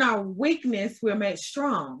 Because in our weakness, we're made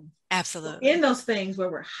strong. Absolutely. In those things where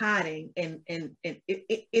we're hiding, and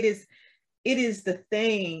it is the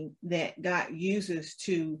thing that God uses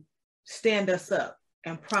to stand us up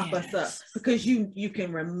and prop us up, because you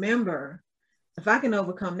can remember, if I can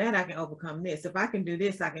overcome that, I can overcome this. If I can do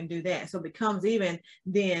this, I can do that. So it becomes even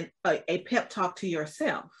then a pep talk to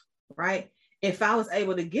yourself, right? If I was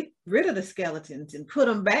able to get rid of the skeletons and put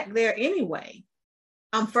them back there anyway,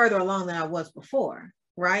 I'm further along than I was before,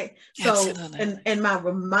 right? So, and my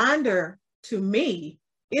reminder to me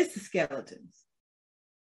is the skeletons.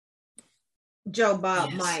 Joe,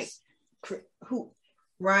 Bob, Mike, who,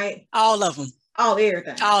 right? All of them.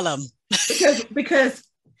 Everything. All of them. because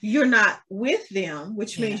you're not with them,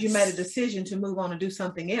 which means you made a decision to move on and do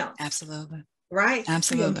something else. Absolutely. Right?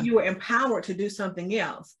 Absolutely. You were empowered to do something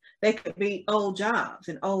else. They could be old jobs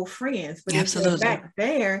and old friends, but if you're back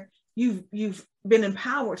there, you've been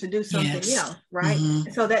empowered to do something else, right?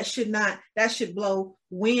 Mm-hmm. So that should blow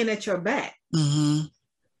wind at your back. Mm-hmm.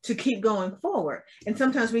 To keep going forward. And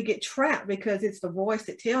sometimes we get trapped because it's the voice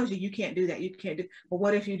that tells you can't do that. You can't do, well,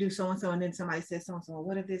 what if you do so-and-so and then somebody says so-and-so,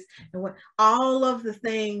 what if this, and what, all of the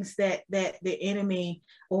things that the enemy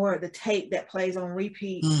or the tape that plays on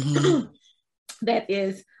repeat, that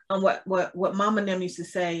is what Mama and them used to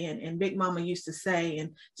say, and Big Mama used to say,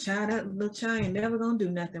 and child, that little child ain't never gonna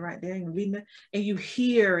do nothing right there, and you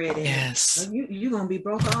hear it, and you're gonna be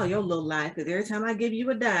broke all your little life, because every time I give you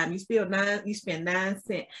a dime, you spend 9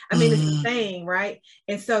 cents. I mean, it's a thing, right?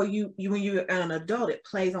 And so you when you're an adult, it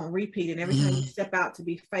plays on repeat, and every time you step out to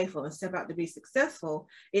be faithful and step out to be successful,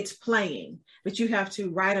 it's playing. But you have to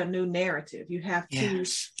write a new narrative. You have to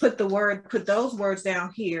put those words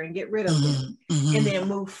down here and get rid of them, and then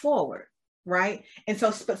move forward, right? And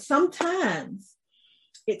so, but sometimes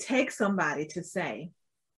it takes somebody to say,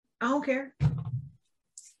 I don't care.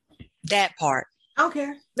 That part. I don't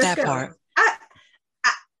care. Let's go. Part.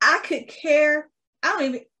 I could care.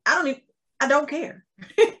 I I don't care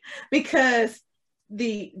because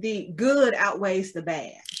the good outweighs the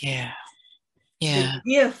bad. Yeah. Yeah.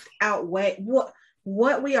 The gift outweigh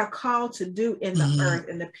what we are called to do in the earth,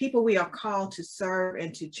 and the people we are called to serve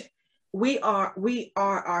and to we are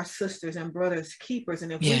our sisters and brothers keepers,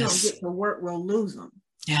 and if we don't get to work, we'll lose them.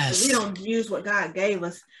 Yes. If we don't use what God gave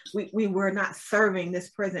us, we were not serving this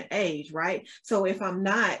present age, right? So if I'm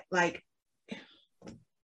not, like,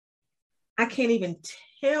 I can't even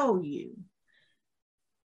tell you,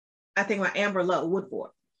 I think about Amber Love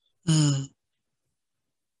Woodford.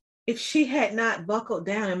 If she had not buckled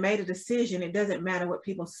down and made a decision, it doesn't matter what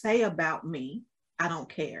people say about me, I don't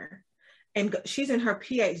care. And she's in her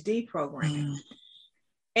PhD program,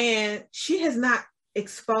 and she has not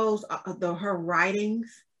exposed her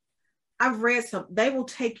writings. I've read some, they will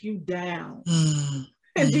take you down.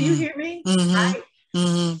 And do you hear me? Right?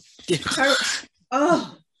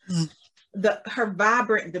 Her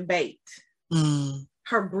vibrant debate,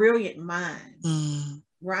 her brilliant mind,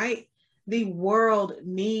 right? The world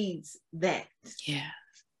needs that. Yeah.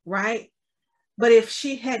 Right? But if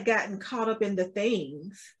she had gotten caught up in the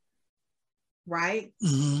things, right,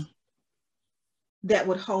 that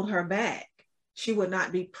would hold her back, she would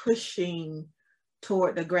not be pushing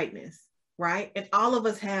toward the greatness, right? And all of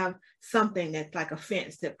us have something that's like a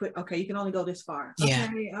fence that okay, you can only go this far. Yeah.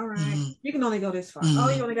 Okay, all right. You can only go this far. Oh,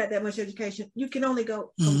 you only got that much education. You can only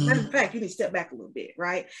go. Matter of fact, you need to step back a little bit,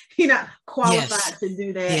 right? You're not qualified to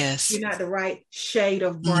do that. Yes. You're not the right shade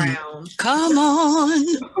of brown. Come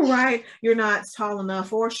on. Right? You're not tall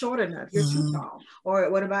enough or short enough. You're too tall. Or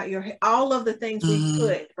what about your hair? All of the things we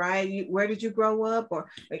put, right? Where did you grow up? Or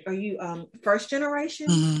are you first generation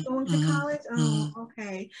going to college? Oh,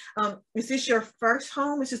 okay. Is this your first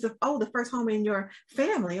home? It's just the first home in your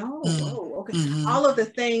family. Oh, okay. All of the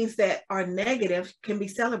things that are negative can be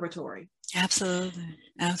celebratory.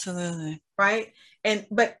 Absolutely. Right?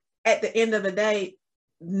 But at the end of the day,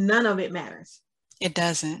 none of it matters. It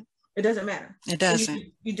doesn't. It doesn't matter. It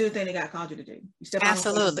doesn't. You do the thing that God called you to do. You step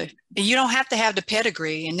Absolutely. You don't have to have the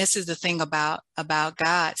pedigree. And this is the thing about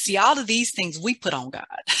God. See, all of these things we put on God.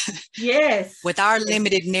 Yes. With our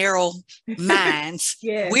limited, narrow minds,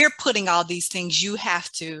 yes. We're putting all these things. You have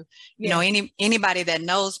to, you know, anybody that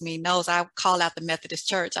knows me knows I call out the Methodist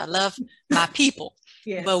Church. I love my people.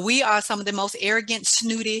 Yes. But we are some of the most arrogant,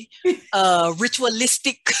 snooty,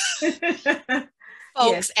 ritualistic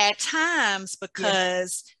folks at times,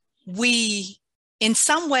 because we, in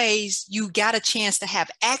some ways, you got a chance to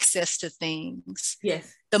have access to things.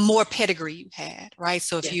 Yes. The more pedigree you had, right?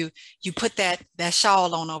 So if you put that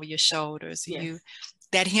shawl on over your shoulders,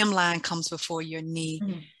 that hemline comes before your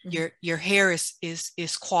knee, your hair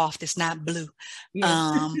is coiffed, it's not blue.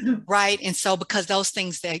 Right? And so because those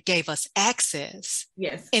things that gave us access.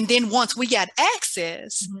 Yes. And then once we got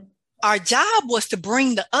access, our job was to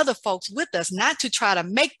bring the other folks with us, not to try to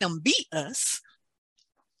make them beat us.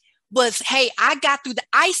 Was, hey,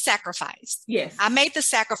 I sacrificed. Yes. I made the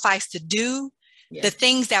sacrifice to do the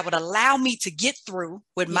things that would allow me to get through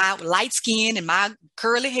with my light skin and my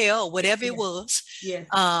curly hair or whatever it was,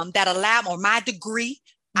 that allowed, or my degree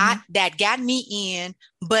that got me in.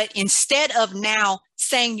 But instead of now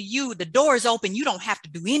saying to you, the door is open, you don't have to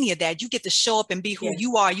do any of that. You get to show up and be who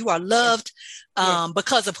you are. You are loved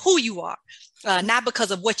because of who you are, not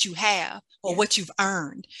because of what you have or what you've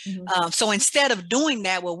earned. So instead of doing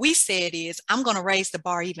that, what we said is, I'm going to raise the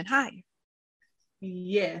bar even higher.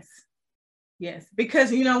 Yes. Yes.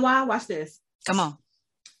 Because you know why? Watch this. Come on.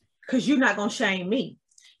 Because you're not going to shame me.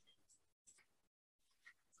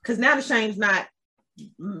 Because now the shame's not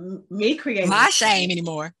me creating my shame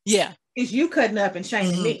anymore. Yeah. It's you cutting up and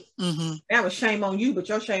shaming me. That was shame on you, but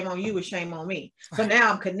your shame on you was shame on me. So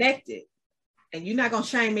now I'm connected. And you're not going to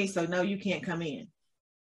shame me, so no, you can't come in.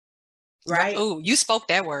 Right? Oh, you spoke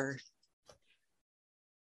that word.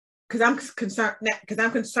 Because I'm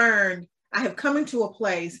concerned. I have come into a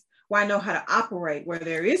place where I know how to operate, where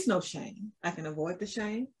there is no shame. I can avoid the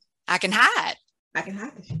shame. I can hide. I can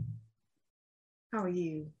hide the shame. How are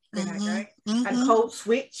you? Right? I code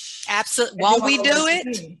switch. Absolutely. Won't we do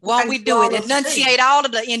it? Won't we do it? Enunciate all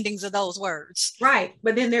of the endings of those words. Right.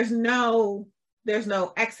 But then there's no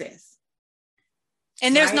access.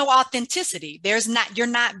 And there's no authenticity. You're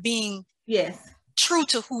not being true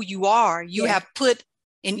to who you are. You have put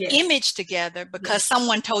an image together because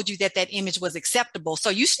someone told you that image was acceptable.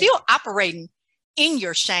 So you still operating in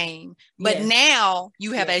your shame, but now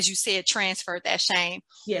you have, as you said, transferred that shame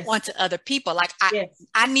onto other people. Like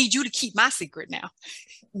I need you to keep my secret now.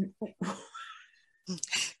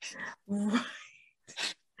 Right.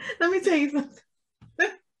 Let me tell you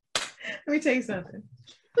something.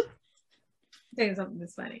 tell you something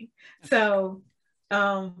that's funny. So,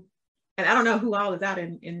 and I don't know who all is out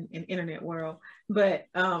in internet world, but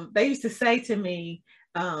they used to say to me,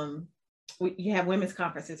 you have women's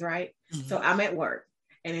conferences, right? Mm-hmm. So I'm at work.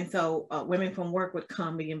 And then so women from work would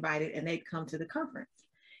come, be invited, and they'd come to the conference.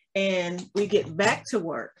 And we get back to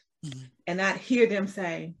work, mm-hmm. and I'd hear them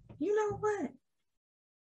say, you know what?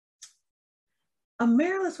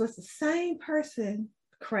 Amaryllis was the same person,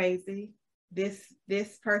 crazy, this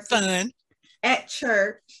person Fun. At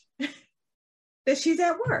church that she's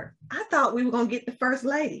at work. I thought we were going to get the first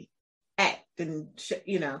lady act and,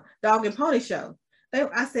 dog and pony show.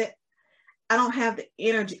 I said, I don't have the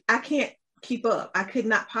energy. I can't keep up. I could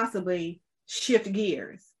not possibly shift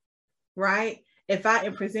gears, right? If I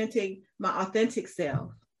am presenting my authentic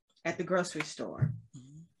self at the grocery store,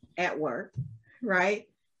 mm-hmm. at work, right?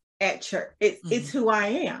 At church, it's who I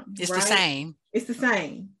am. It's right? the same. It's the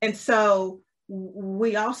same. And so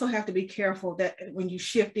we also have to be careful that when you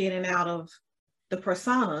shift in and out of the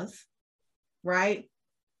personas, right?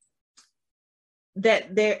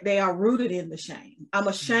 That they are rooted in the shame. I'm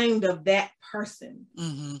ashamed of that person.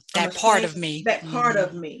 Mm-hmm. That part of me. That part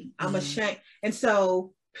of me. I'm ashamed. And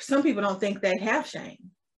so some people don't think they have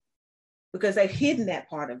shame because they've hidden that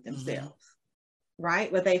part of themselves.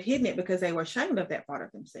 Right? But they've hidden it because they were ashamed of that part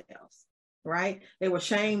of themselves, right? They were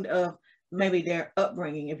ashamed of maybe their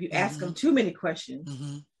upbringing. If you ask them too many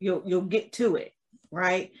questions, you'll get to it,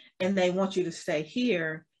 right? And they want you to stay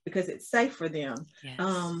here because it's safe for them. Yes.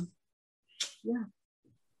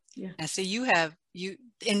 Yeah. And so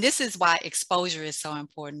and this is why exposure is so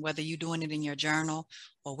important, whether you're doing it in your journal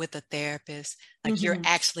or with a therapist, like you're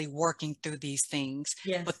actually working through these things.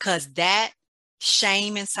 Yes. Because that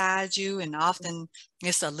shame inside you, and often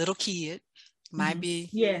it's a little kid, might be,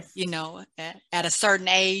 yes, at a certain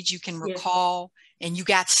age you can recall, and you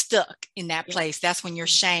got stuck in that place. That's when your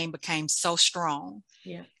shame became so strong.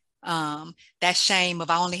 Yeah. That shame of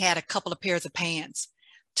I only had a couple of pairs of pants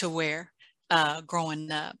to wear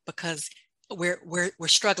growing up because we're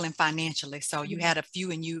struggling financially. So you had a few,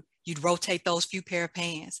 and you'd rotate those few pair of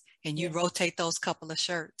pants, and you'd rotate those couple of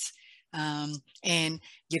shirts. And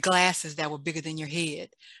your glasses that were bigger than your head,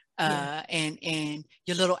 and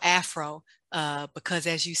your little afro, because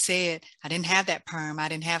as you said, I didn't have that perm,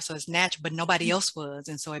 so it's natural, but nobody else was.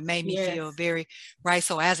 And so it made me feel very right.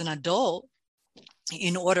 So as an adult,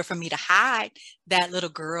 in order for me to hide that little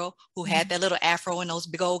girl who had that little afro and those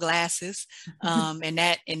big old glasses, and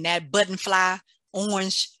that button fly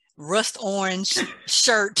rust orange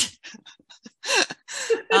shirt,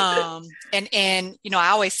 and I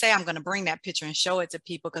always say I'm going to bring that picture and show it to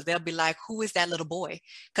people because they'll be like, who is that little boy?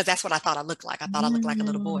 Because that's what I thought I looked like. I thought I looked like a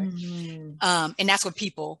little boy. And that's what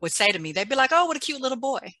people would say to me. They'd be like, oh, what a cute little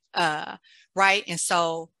boy. Right. And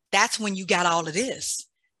so that's when you got all of this,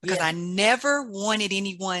 because I never wanted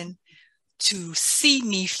anyone to see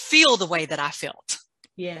me feel the way that I felt.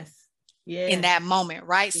 Yes. In that moment.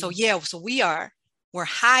 Right. So we're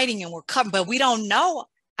hiding and we're covering, but we don't know.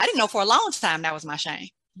 I didn't know for a long time that was my shame.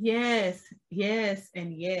 Yes,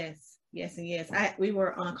 and yes. We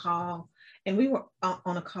were on a call, and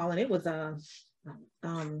it was a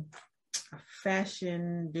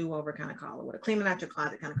fashion do-over kind of call, or a cleaning out your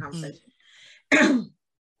closet kind of conversation.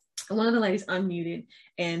 One of the ladies unmuted,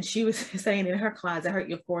 and she was saying in her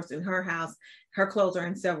closet, of course, in her house, her clothes are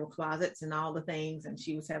in several closets and all the things, and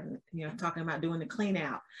she was having, talking about doing the clean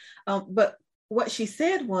out. But what she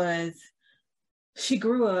said was, she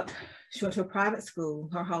grew up, she went to a private school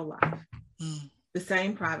her whole life, the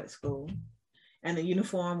same private school, and the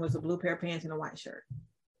uniform was a blue pair of pants and a white shirt.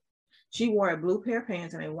 She wore a blue pair of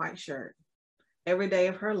pants and a white shirt every day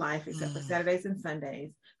of her life, except for Saturdays and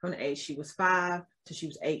Sundays, from the age she was 5 to she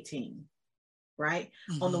was 18, right?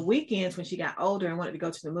 On the weekends, when she got older and wanted to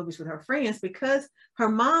go to the movies with her friends, because her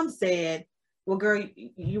mom said, well, girl,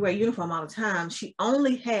 you wear a uniform all the time, she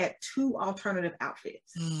only had 2 alternative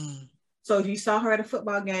outfits. So if you saw her at a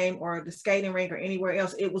football game or the skating rink or anywhere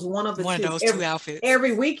else, it was one of those two outfits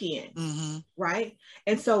every weekend, right?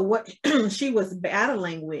 And so what she was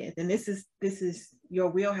battling with, and this is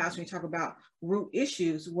your wheelhouse when you talk about root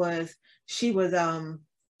issues, was she was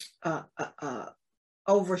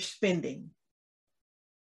overspending.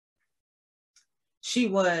 She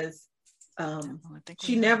was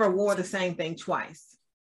she never wore the same thing twice.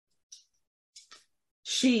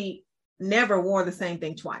 She never wore the same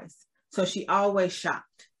thing twice. So she always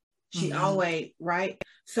shopped. She always, right?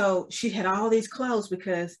 So she had all these clothes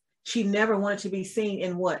because she never wanted to be seen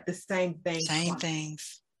in what? The same thing. Same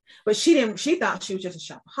things. But she thought she was just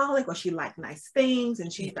a shopaholic, or she liked nice things,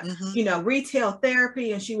 and she thought, you know, retail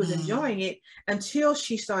therapy, and she was enjoying it until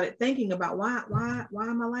she started thinking about why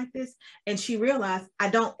am I like this? And she realized, I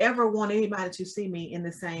don't ever want anybody to see me in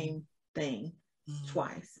the same thing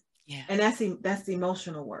twice. Yeah. And that's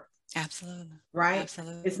emotional work. Absolutely. Right.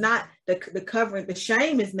 Absolutely. It's not the covering. The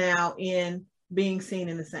shame is now in being seen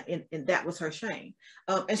in the same, and that was her shame.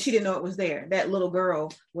 And she didn't know it was there. That little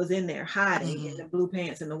girl was in there hiding in the blue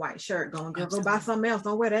pants and the white shirt, going, girl, go buy something else.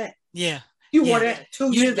 Don't wear that. Yeah. You wore that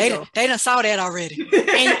 2 years ago. They done saw that already.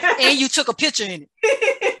 and you took a picture in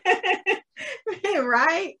it.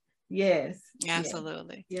 Right? Yes.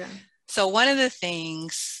 Absolutely. Yeah. So one of the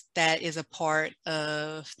things that is a part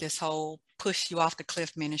of this whole push you off the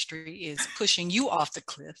cliff ministry is pushing you off the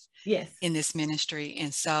cliff. Yes. In this ministry.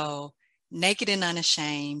 And so Naked and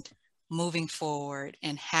Unashamed, moving forward,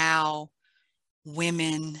 and how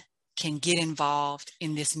women can get involved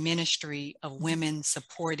in this ministry of women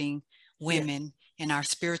supporting women in our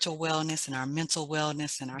spiritual wellness and our mental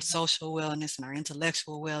wellness and our social wellness and our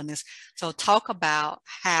intellectual wellness. So talk about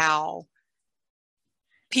how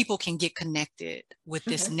people can get connected with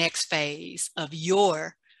this next phase of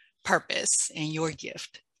your purpose and your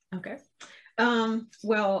gift. Okay.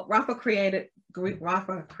 Well, Rapha Creative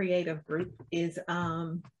Group is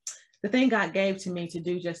the thing God gave to me to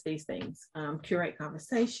do just these things, curate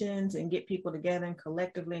conversations and get people together and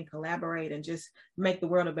collectively and collaborate and just make the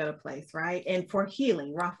world a better place, right? And for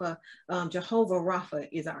healing, Rapha, Jehovah Rapha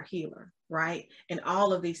is our healer, right? In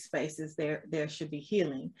all of these spaces, there should be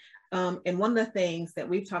healing. And one of the things that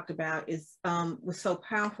we've talked about is was so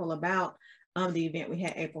powerful about the event we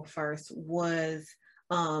had April 1st was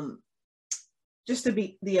just to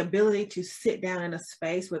be the ability to sit down in a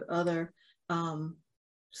space with other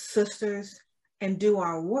sisters and do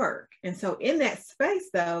our work. And so in that space,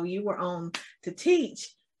 though, you were on to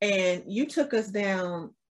teach, and you took us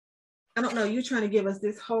down. I don't know, you're trying to give us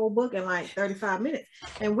this whole book in like 35 minutes,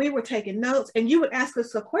 and we were taking notes, and you would ask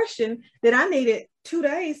us a question that I needed 2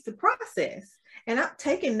 days to process, and I'm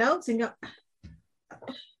taking notes, and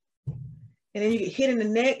then you get hit in the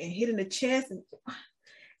neck and hit in the chest, and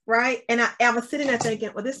right. And I was sitting there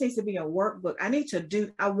thinking, well, this needs to be a workbook.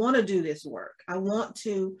 I want to do this work. I want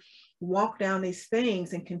to walk down these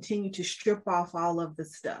things and continue to strip off all of the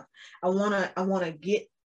stuff. I want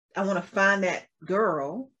to find that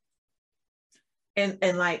girl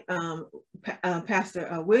and like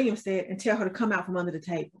Pastor Williams said, and tell her to come out from under the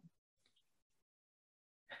table.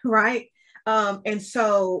 Right. And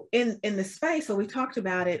so in the space, so we talked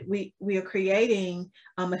about it, we are creating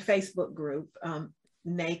a Facebook group,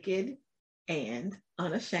 Naked and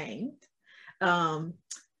Unashamed. So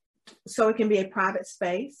it can be a private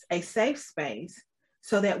space, a safe space,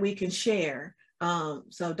 so that we can share.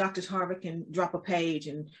 So Dr. Tarver can drop a page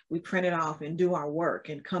and we print it off and do our work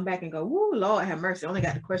and come back and go, woo, Lord have mercy, I only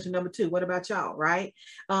got the question number 2. What about y'all, right?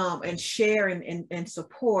 And share and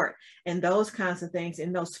support and those kinds of things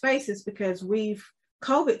in those spaces, because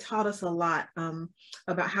COVID taught us a lot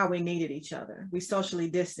about how we needed each other. We socially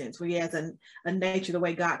distanced. We, as a nature, the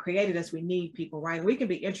way God created us, we need people, right? And we can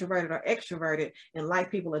be introverted or extroverted and like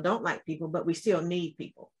people or don't like people, but we still need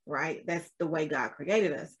people, right? That's the way God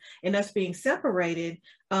created us. And us being separated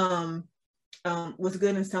was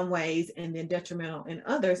good in some ways and then detrimental in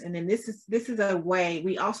others. And then this is a way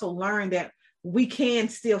we also learned that we can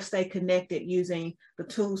still stay connected using the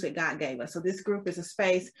tools that God gave us. So this group is a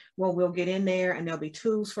space where we'll get in there and there'll be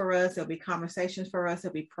tools for us. There'll be conversations for us.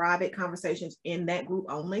 There'll be private conversations in that group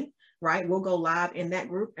only, right? We'll go live in that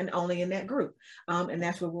group and only in that group. And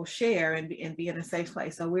that's where we'll share and be in a safe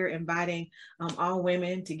place. So we're inviting all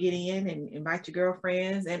women to get in and invite your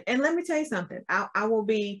girlfriends. And let me tell you something, I will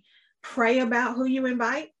pray about who you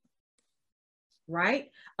invite. Right?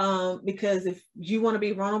 Because if you want to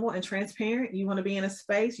be vulnerable and transparent, you want to be in a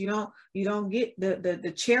space, you don't get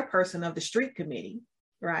the chairperson of the street committee,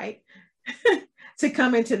 right? to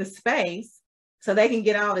come into the space so they can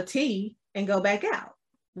get all the tea and go back out,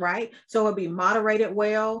 right? So it'll be moderated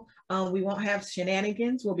well. We won't have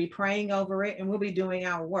shenanigans. We'll be praying over it and we'll be doing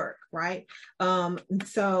our work, right?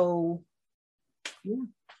 So, yeah.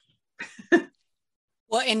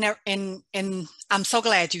 Well, and I'm so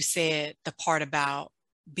glad you said the part about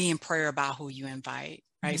being prayer about who you invite,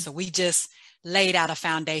 right? Mm-hmm. So we just laid out a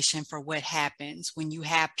foundation for what happens when you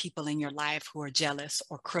have people in your life who are jealous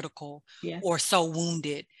or critical or so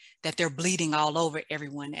wounded that they're bleeding all over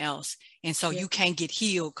everyone else. And so you can't get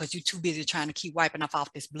healed because you're too busy trying to keep wiping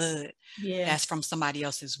off this blood that's from somebody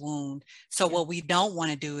else's wound. So what we don't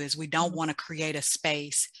want to do is we don't want to create a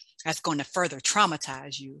space that's going to further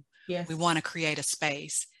traumatize you. Yes. We want to create a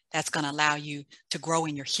space that's going to allow you to grow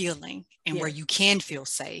in your healing and where you can feel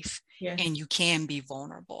safe and you can be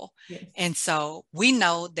vulnerable. And so we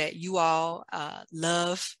know that you all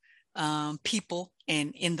love people,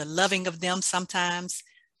 and in the loving of them sometimes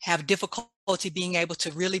have difficulty being able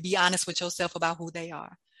to really be honest with yourself about who they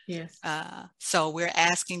are. So we're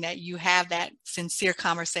asking that you have that sincere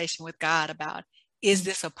conversation with God about, is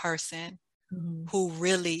this a person who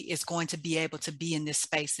really is going to be able to be in this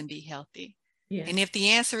space and be healthy? And if the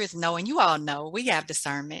answer is no, and you all know, we have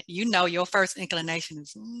discernment, you know, your first inclination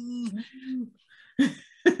is,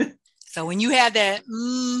 so when you have that,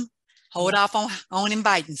 hold off on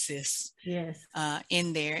inviting sis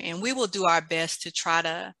in there. And we will do our best to try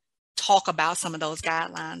to talk about some of those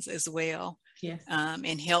guidelines as well.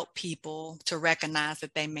 And help people to recognize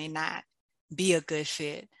that they may not be a good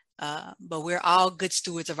fit. But we're all good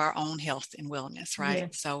stewards of our own health and wellness,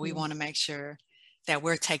 right? So we want to make sure that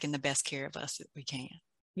we're taking the best care of us that we can.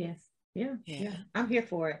 Yeah. I'm here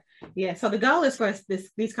for it. So the goal is for us,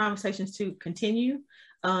 these conversations to continue,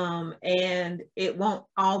 and it won't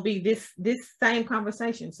all be this same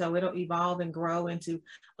conversation. So it'll evolve and grow into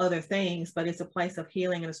other things, but it's a place of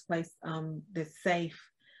healing, and it's a place that's safe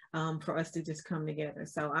for us to just come together.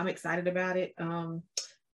 So I'm excited about it.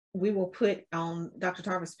 We will put on Dr.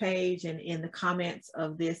 Tarver's page and in the comments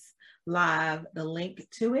of this live the link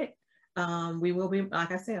to it. We will be,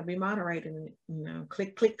 like I said, I'll be moderating it, you know,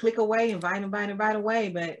 click away, invite away.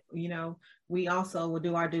 But, you know, we also will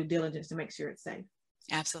do our due diligence to make sure it's safe.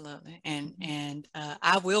 Absolutely. And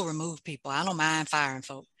I will remove people. I don't mind firing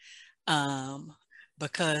folk.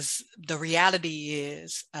 Because the reality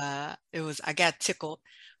is, I got tickled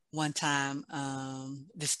one time.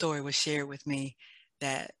 This story was shared with me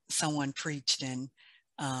that someone preached, and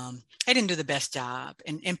they didn't do the best job.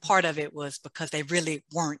 And part of it was because they really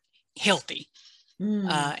weren't healthy.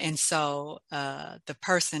 And so the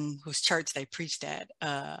person whose church they preached at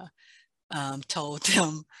told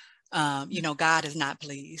them, you know, God is not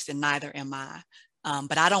pleased, and neither am I.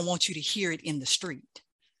 But I don't want you to hear it in the street.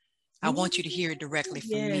 I want you to hear it directly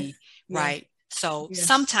from me, right? So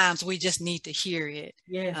sometimes we just need to hear it.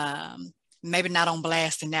 Maybe not on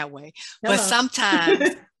blast in that way, but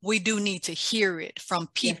sometimes we do need to hear it from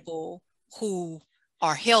people who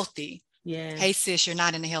are healthy. Hey, sis, you're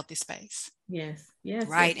not in a healthy space.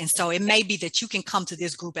 Right. And so it may be that you can come to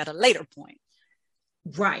this group at a later point.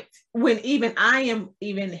 Right. When even I am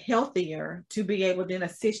even healthier to be able to then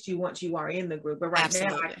assist you once you are in the group. But right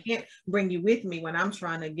now I can't bring you with me when I'm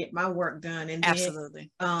trying to get my work done. And then,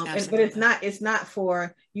 but it's not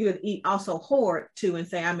for you to also hoard too and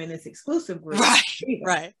say I'm in this exclusive group.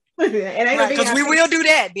 Right. Because we will do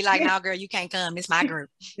that. Be like, no, girl, you can't come. It's my group.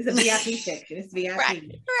 It's a VIP section. It's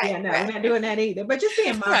VIP. We're not doing that either. But just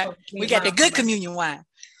being mindful. We got the good communion wine.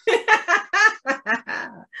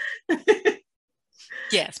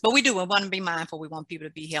 Yes, but we want to be mindful. We want people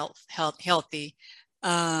to be healthy.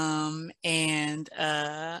 And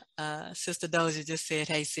Sister Doja just said,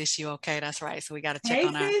 "Hey sis, you okay?" That's right. So we got to check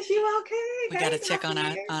on our. Hey sis, you okay? We got to check on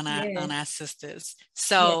our sisters.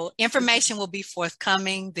 So information will be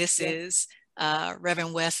forthcoming. This is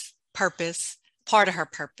Reverend West's purpose, part of her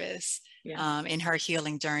purpose in her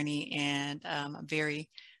healing journey, and I'm very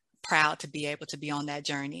proud to be able to be on that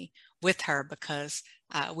journey with her, because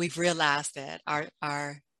we've realized that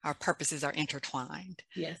our purposes are intertwined.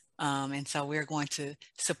 And so we're going to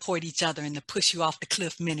support each other in the Push You Off the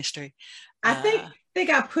Cliff ministry. I think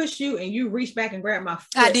I pushed you and you reached back and grabbed my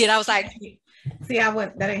foot. I did. I was like, see,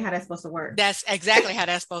 that ain't how that's supposed to work. That's exactly how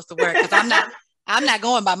that's supposed to work. Because I'm not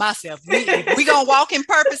going by myself. We gonna walk in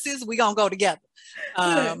purposes. We gonna go together.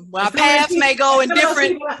 Well, our paths may go in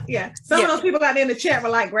different. Some of those people out there in the chat were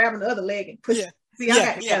like grabbing the other leg and pushing. See, I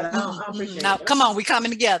got together. I appreciate it. Now, come on, we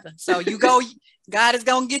coming together. So you go. God is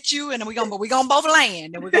gonna get you, and we gonna both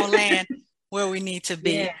land, and we're gonna land where we need to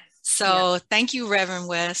be. So thank you, Reverend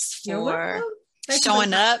West, for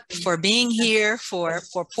showing up, for being here, for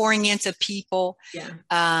pouring into people.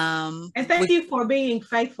 And thank you for being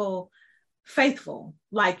faithful.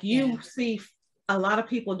 Like you see a lot of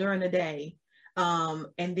people during the day, and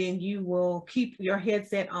then you will keep your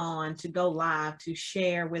headset on to go live to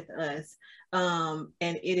share with us. And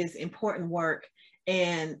it is important work,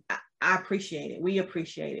 and I appreciate it. We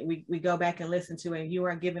appreciate it. We go back and listen to it, and you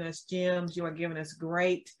are giving us gems. You are giving us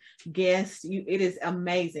great guests. It is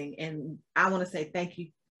amazing. And I want to say thank you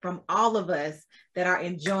from all of us that are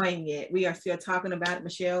enjoying it. We are still talking about it.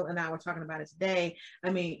 Michelle and I were talking about it today. I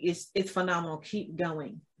mean, it's phenomenal. Keep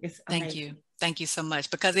going. It's amazing. Thank you so much,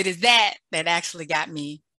 because it is that actually got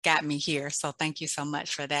me got me here. So thank you so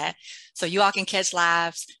much for that. So you all can catch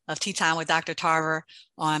lives of Tea Time with Dr. Tarver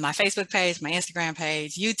on my Facebook page, my Instagram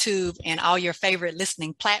page, YouTube, and all your favorite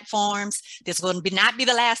listening platforms. This will not be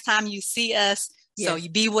the last time you see us. So you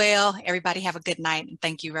be well. Everybody have a good night. And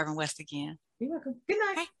thank you, Reverend West, again. You're welcome. Good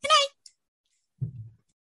night. Okay. Good night.